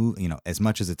stuff is moving, as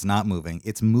much as it's not moving,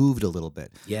 it's moved a little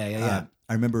bit. Yeah.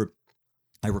 I remember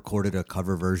I recorded a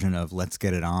cover version of Let's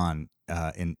Get It On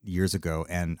years ago,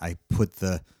 and I put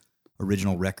the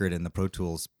original record in the Pro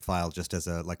Tools file just as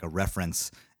a reference,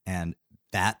 and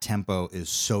that tempo is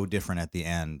so different at the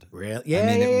end. Really?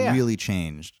 It really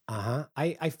changed.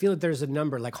 I feel that there's a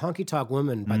number like Honky Tonk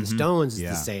Woman by the Stones is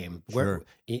the same.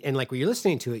 And like when you're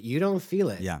listening to it, you don't feel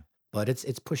it. Yeah. But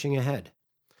it's pushing ahead.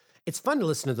 It's fun to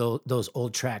listen to those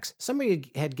old tracks.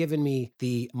 Somebody had given me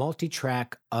the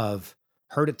multi-track of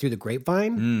Heard It Through the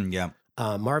Grapevine.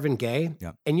 Marvin Gaye.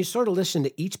 Yeah. And you sort of listen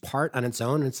to each part on its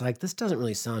own, and it's like, this doesn't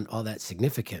really sound all that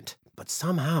significant. But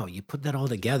somehow you put that all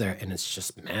together and it's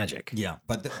just magic. Yeah,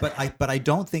 but I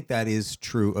don't think that is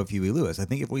true of Huey Lewis. I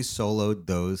think if we soloed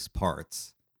those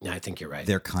parts, I think you're right.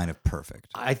 They're kind of perfect.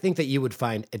 I think that you would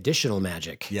find additional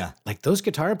magic. Yeah, like those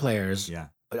guitar players.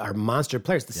 Are monster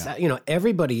players.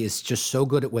 Everybody is just so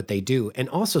good at what they do and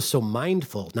also so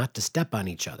mindful not to step on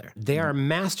each other. They are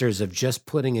masters of just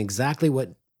putting exactly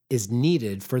what is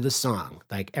needed for the song.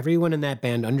 Like everyone in that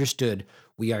band understood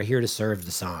we are here to serve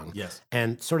the song. Yes.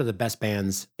 And sort of the best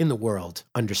bands in the world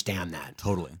understand that.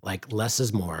 Totally. Like less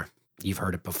is more. You've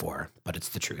heard it before, but it's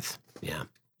the truth. Yeah.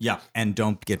 Yeah. And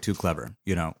don't get too clever,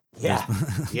 you know. Yeah.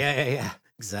 Yeah.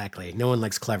 Exactly. No one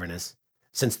likes cleverness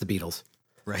since the Beatles.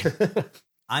 Right.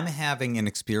 I'm having an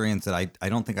experience that I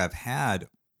don't think I've had,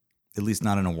 at least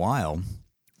not in a while,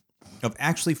 of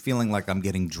actually feeling like I'm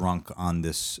getting drunk on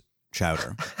this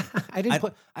chowder. I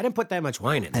didn't put that much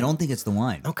wine in it. I don't think it's the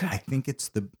wine. Okay. I think it's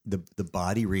the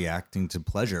body reacting to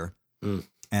pleasure. Mm.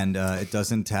 And it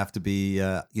doesn't have to be,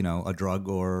 a drug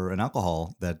or an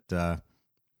alcohol that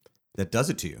does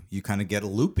it to you. You kind of get a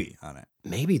loopy on it.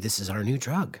 Maybe this is our new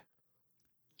drug.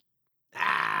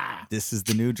 This is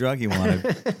the new drug you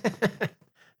wanted.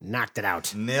 Knocked it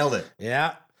out. Nailed it.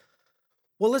 Yeah.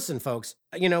 Well, listen, folks,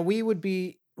 we would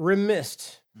be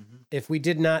remiss if we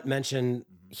did not mention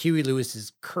Huey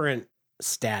Lewis's current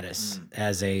status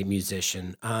as a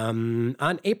musician.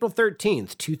 On April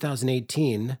 13th,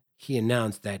 2018, he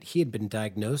announced that he had been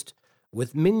diagnosed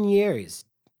with Meniere's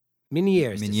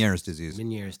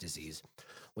disease,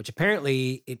 which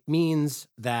apparently it means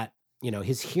that,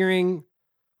 his hearing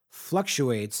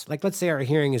fluctuates. Like, let's say our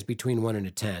hearing is between 1 and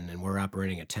a 10 and we're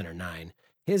operating at 10 or 9.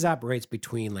 His operates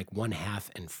between like 1/2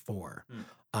 and 4.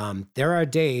 There are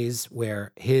days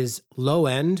where his low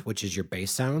end, which is your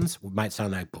bass sounds, might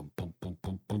sound like boom, boom, boom,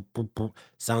 boom, boom, boom, boom.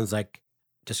 Sounds like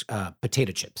just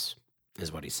potato chips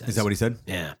is what he says. Is that what he said?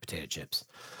 Yeah, potato chips.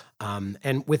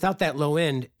 And without that low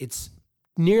end, it's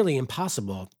nearly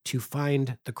impossible to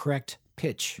find the correct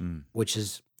pitch, which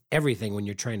is everything when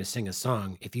you're trying to sing a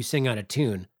song. If you sing out of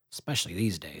tune, especially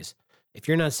these days, if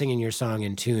you're not singing your song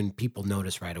in tune, people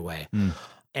notice right away.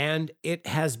 And it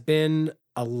has been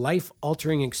a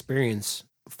life-altering experience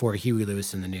for Huey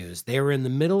Lewis and the News. They were in the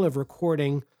middle of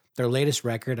recording their latest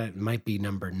record. It might be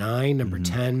number 9, number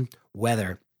 10,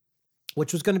 Weather,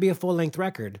 which was going to be a full-length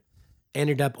record.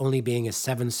 Ended up only being a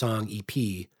 7-song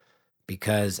EP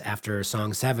because after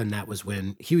song 7, that was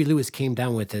when Huey Lewis came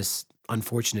down with this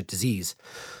unfortunate disease.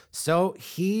 So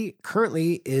he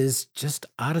currently is just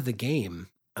out of the game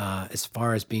as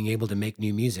far as being able to make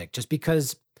new music, just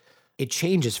because it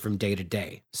changes from day to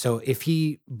day. So if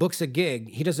he books a gig,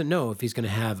 he doesn't know if he's going to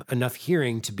have enough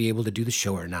hearing to be able to do the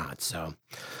show or not. So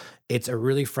it's a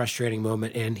really frustrating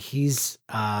moment. And he's,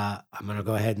 I'm going to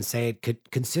go ahead and say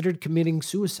it, considered committing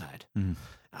suicide.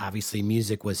 Obviously,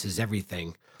 music was his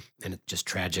everything. And it's just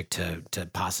tragic to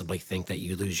possibly think that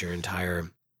you lose your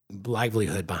entire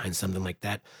livelihood behind something like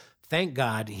that. Thank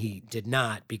God he did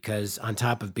not, because on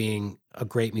top of being a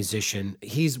great musician,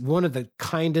 he's one of the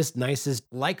kindest, nicest,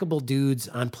 likable dudes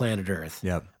on planet Earth.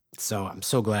 Yep. So I'm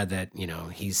so glad that,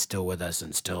 he's still with us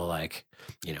and still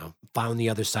found the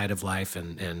other side of life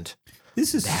and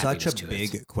this is such a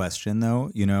big question though,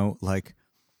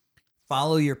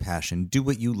 follow your passion, do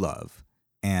what you love.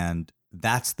 And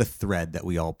that's the thread that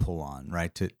we all pull on,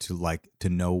 right? To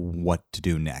know what to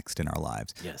do next in our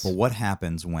lives. Yes. But what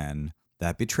happens when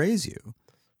that betrays you?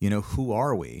 Who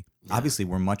are we? Yeah. Obviously,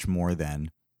 we're much more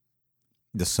than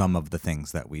the sum of the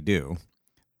things that we do.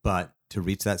 But to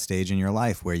reach that stage in your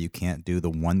life where you can't do the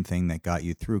one thing that got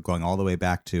you through, going all the way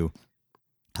back to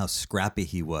how scrappy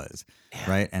he was,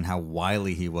 right? And how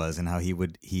wily he was, and how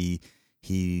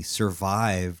he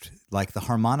survived. Like, the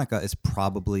harmonica is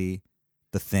probably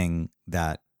the thing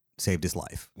that saved his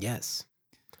life. Yes.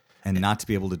 And not to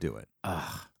be able to do it.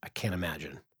 I can't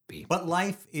imagine. But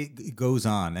life, it goes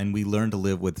on, and we learn to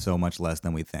live with so much less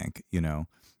than we think,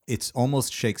 It's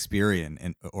almost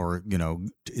Shakespearean, or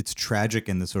it's tragic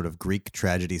in the sort of Greek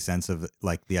tragedy sense of,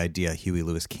 like, the idea Huey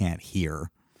Lewis can't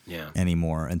hear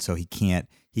anymore. And so he can't,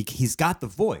 he's got the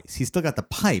voice. He's still got the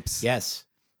pipes. Yes.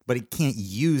 But he can't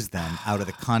use them out of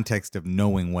the context of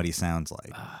knowing what he sounds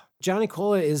like. Johnny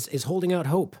Colla is holding out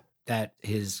hope that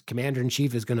his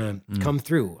commander-in-chief is going to come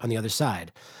through on the other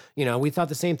side. We thought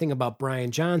the same thing about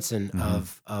Brian Johnson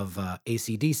of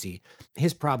AC/DC.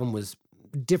 His problem was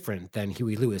different than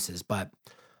Huey Lewis's, but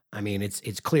I mean,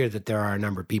 it's clear that there are a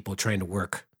number of people trying to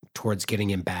work towards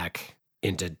getting him back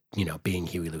into, being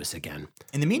Huey Lewis again.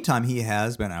 In the meantime, he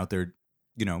has been out there,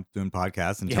 doing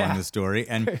podcasts and telling the story,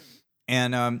 and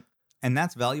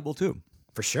that's valuable too.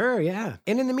 For sure, yeah.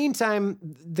 And in the meantime,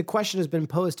 the question has been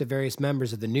posed to various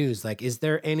members of the News, like, is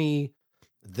there any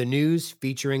The News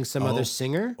featuring some other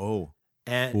singer?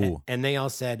 And they all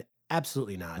said,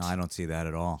 absolutely not. No, I don't see that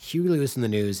at all. Huey Lewis in the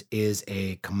News is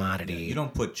a commodity. You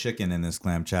don't put chicken in this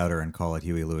clam chowder and call it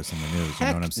Huey Lewis in the News. You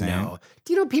know what I'm saying? No.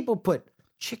 Do you know people put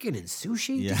chicken in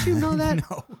sushi? Yeah. Did you know that?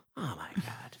 No. Oh, my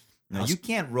God. No, you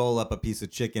can't roll up a piece of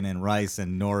chicken and rice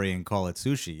and nori and call it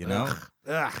sushi,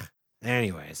 Ugh.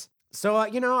 Anyways. So,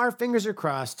 our fingers are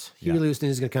crossed. Huey Lewis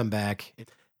is going to come back.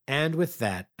 And with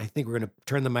that, I think we're going to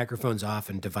turn the microphones off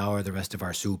and devour the rest of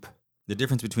our soup. The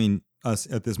difference between us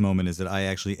at this moment is that I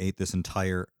actually ate this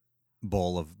entire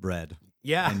bowl of bread.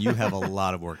 Yeah. And you have a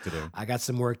lot of work to do. I got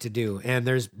some work to do. And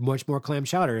there's much more clam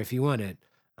chowder if you want it.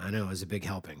 I know, it was a big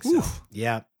helping. So,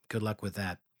 yeah, good luck with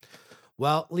that.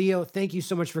 Well, Leo, thank you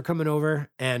so much for coming over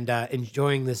and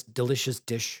enjoying this delicious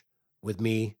dish with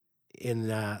me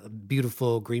in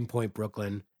beautiful Greenpoint,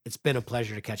 Brooklyn. It's been a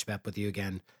pleasure to catch up with you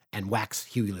again and wax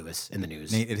Huey Lewis in the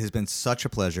news. Nate, it has been such a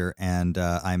pleasure, and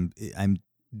I'm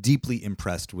deeply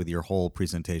impressed with your whole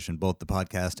presentation, both the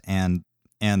podcast and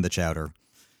the chowder,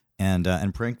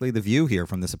 and frankly, the view here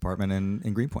from this apartment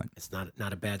in Greenpoint. It's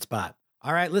not a bad spot.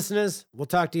 All right, listeners, we'll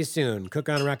talk to you soon. Cook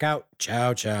on, rock out.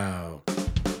 Ciao, ciao.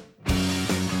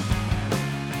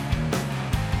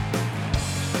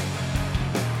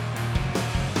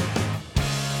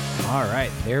 All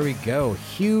right, there we go.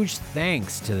 Huge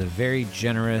thanks to the very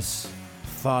generous,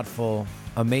 thoughtful,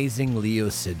 amazing Leo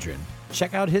Sidran.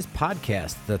 Check out his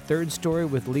podcast, The Third Story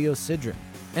with Leo Sidran.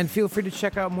 And feel free to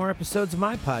check out more episodes of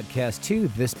my podcast, too,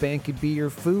 This Band Could Be Your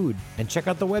Food. And check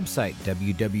out the website,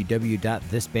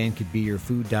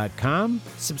 www.thisbandcouldbeyourfood.com.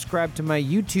 Subscribe to my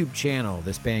YouTube channel,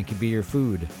 This Band Could Be Your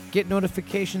Food. Get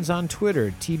notifications on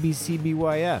Twitter,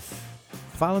 TBCBYF.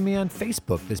 Follow me on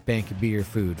Facebook, This Band Could Be Your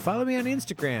Food. Follow me on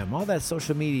Instagram, all that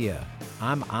social media.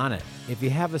 I'm on it. If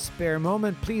you have a spare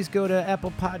moment, please go to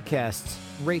Apple Podcasts,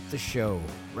 rate the show,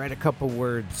 write a couple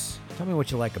words, tell me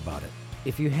what you like about it.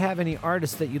 If you have any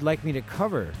artists that you'd like me to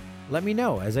cover, let me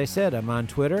know. As I said, I'm on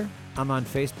Twitter, I'm on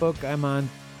Facebook, I'm on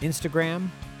Instagram.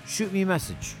 Shoot me a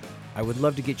message. I would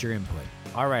love to get your input.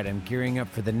 All right, I'm gearing up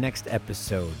for the next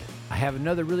episode. I have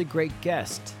another really great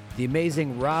guest, the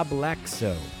amazing Rob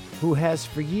Laxo, who has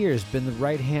for years been the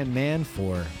right-hand man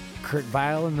for Kurt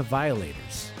Vile and the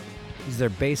Violators. He's their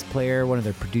bass player, one of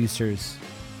their producers,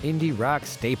 indie rock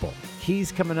staple.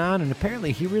 He's coming on, and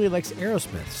apparently he really likes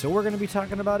Aerosmith, so we're going to be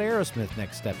talking about Aerosmith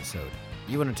next episode.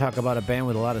 You want to talk about a band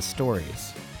with a lot of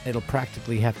stories? It'll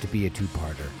practically have to be a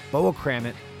two-parter, but we'll cram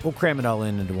it. We'll cram it all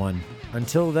into one.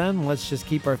 Until then, let's just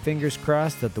keep our fingers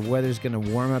crossed that the weather's going to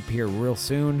warm up here real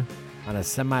soon on a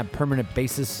semi-permanent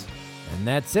basis. And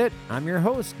that's it. I'm your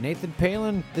host, Nathan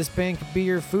Palin. This Band Could Be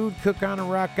Your Food. Cook on and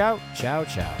rock out. Ciao,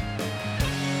 ciao.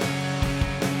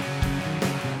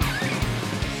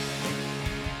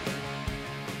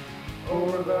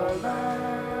 Over the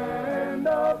land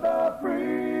of the free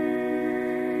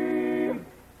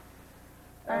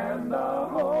and the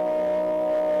home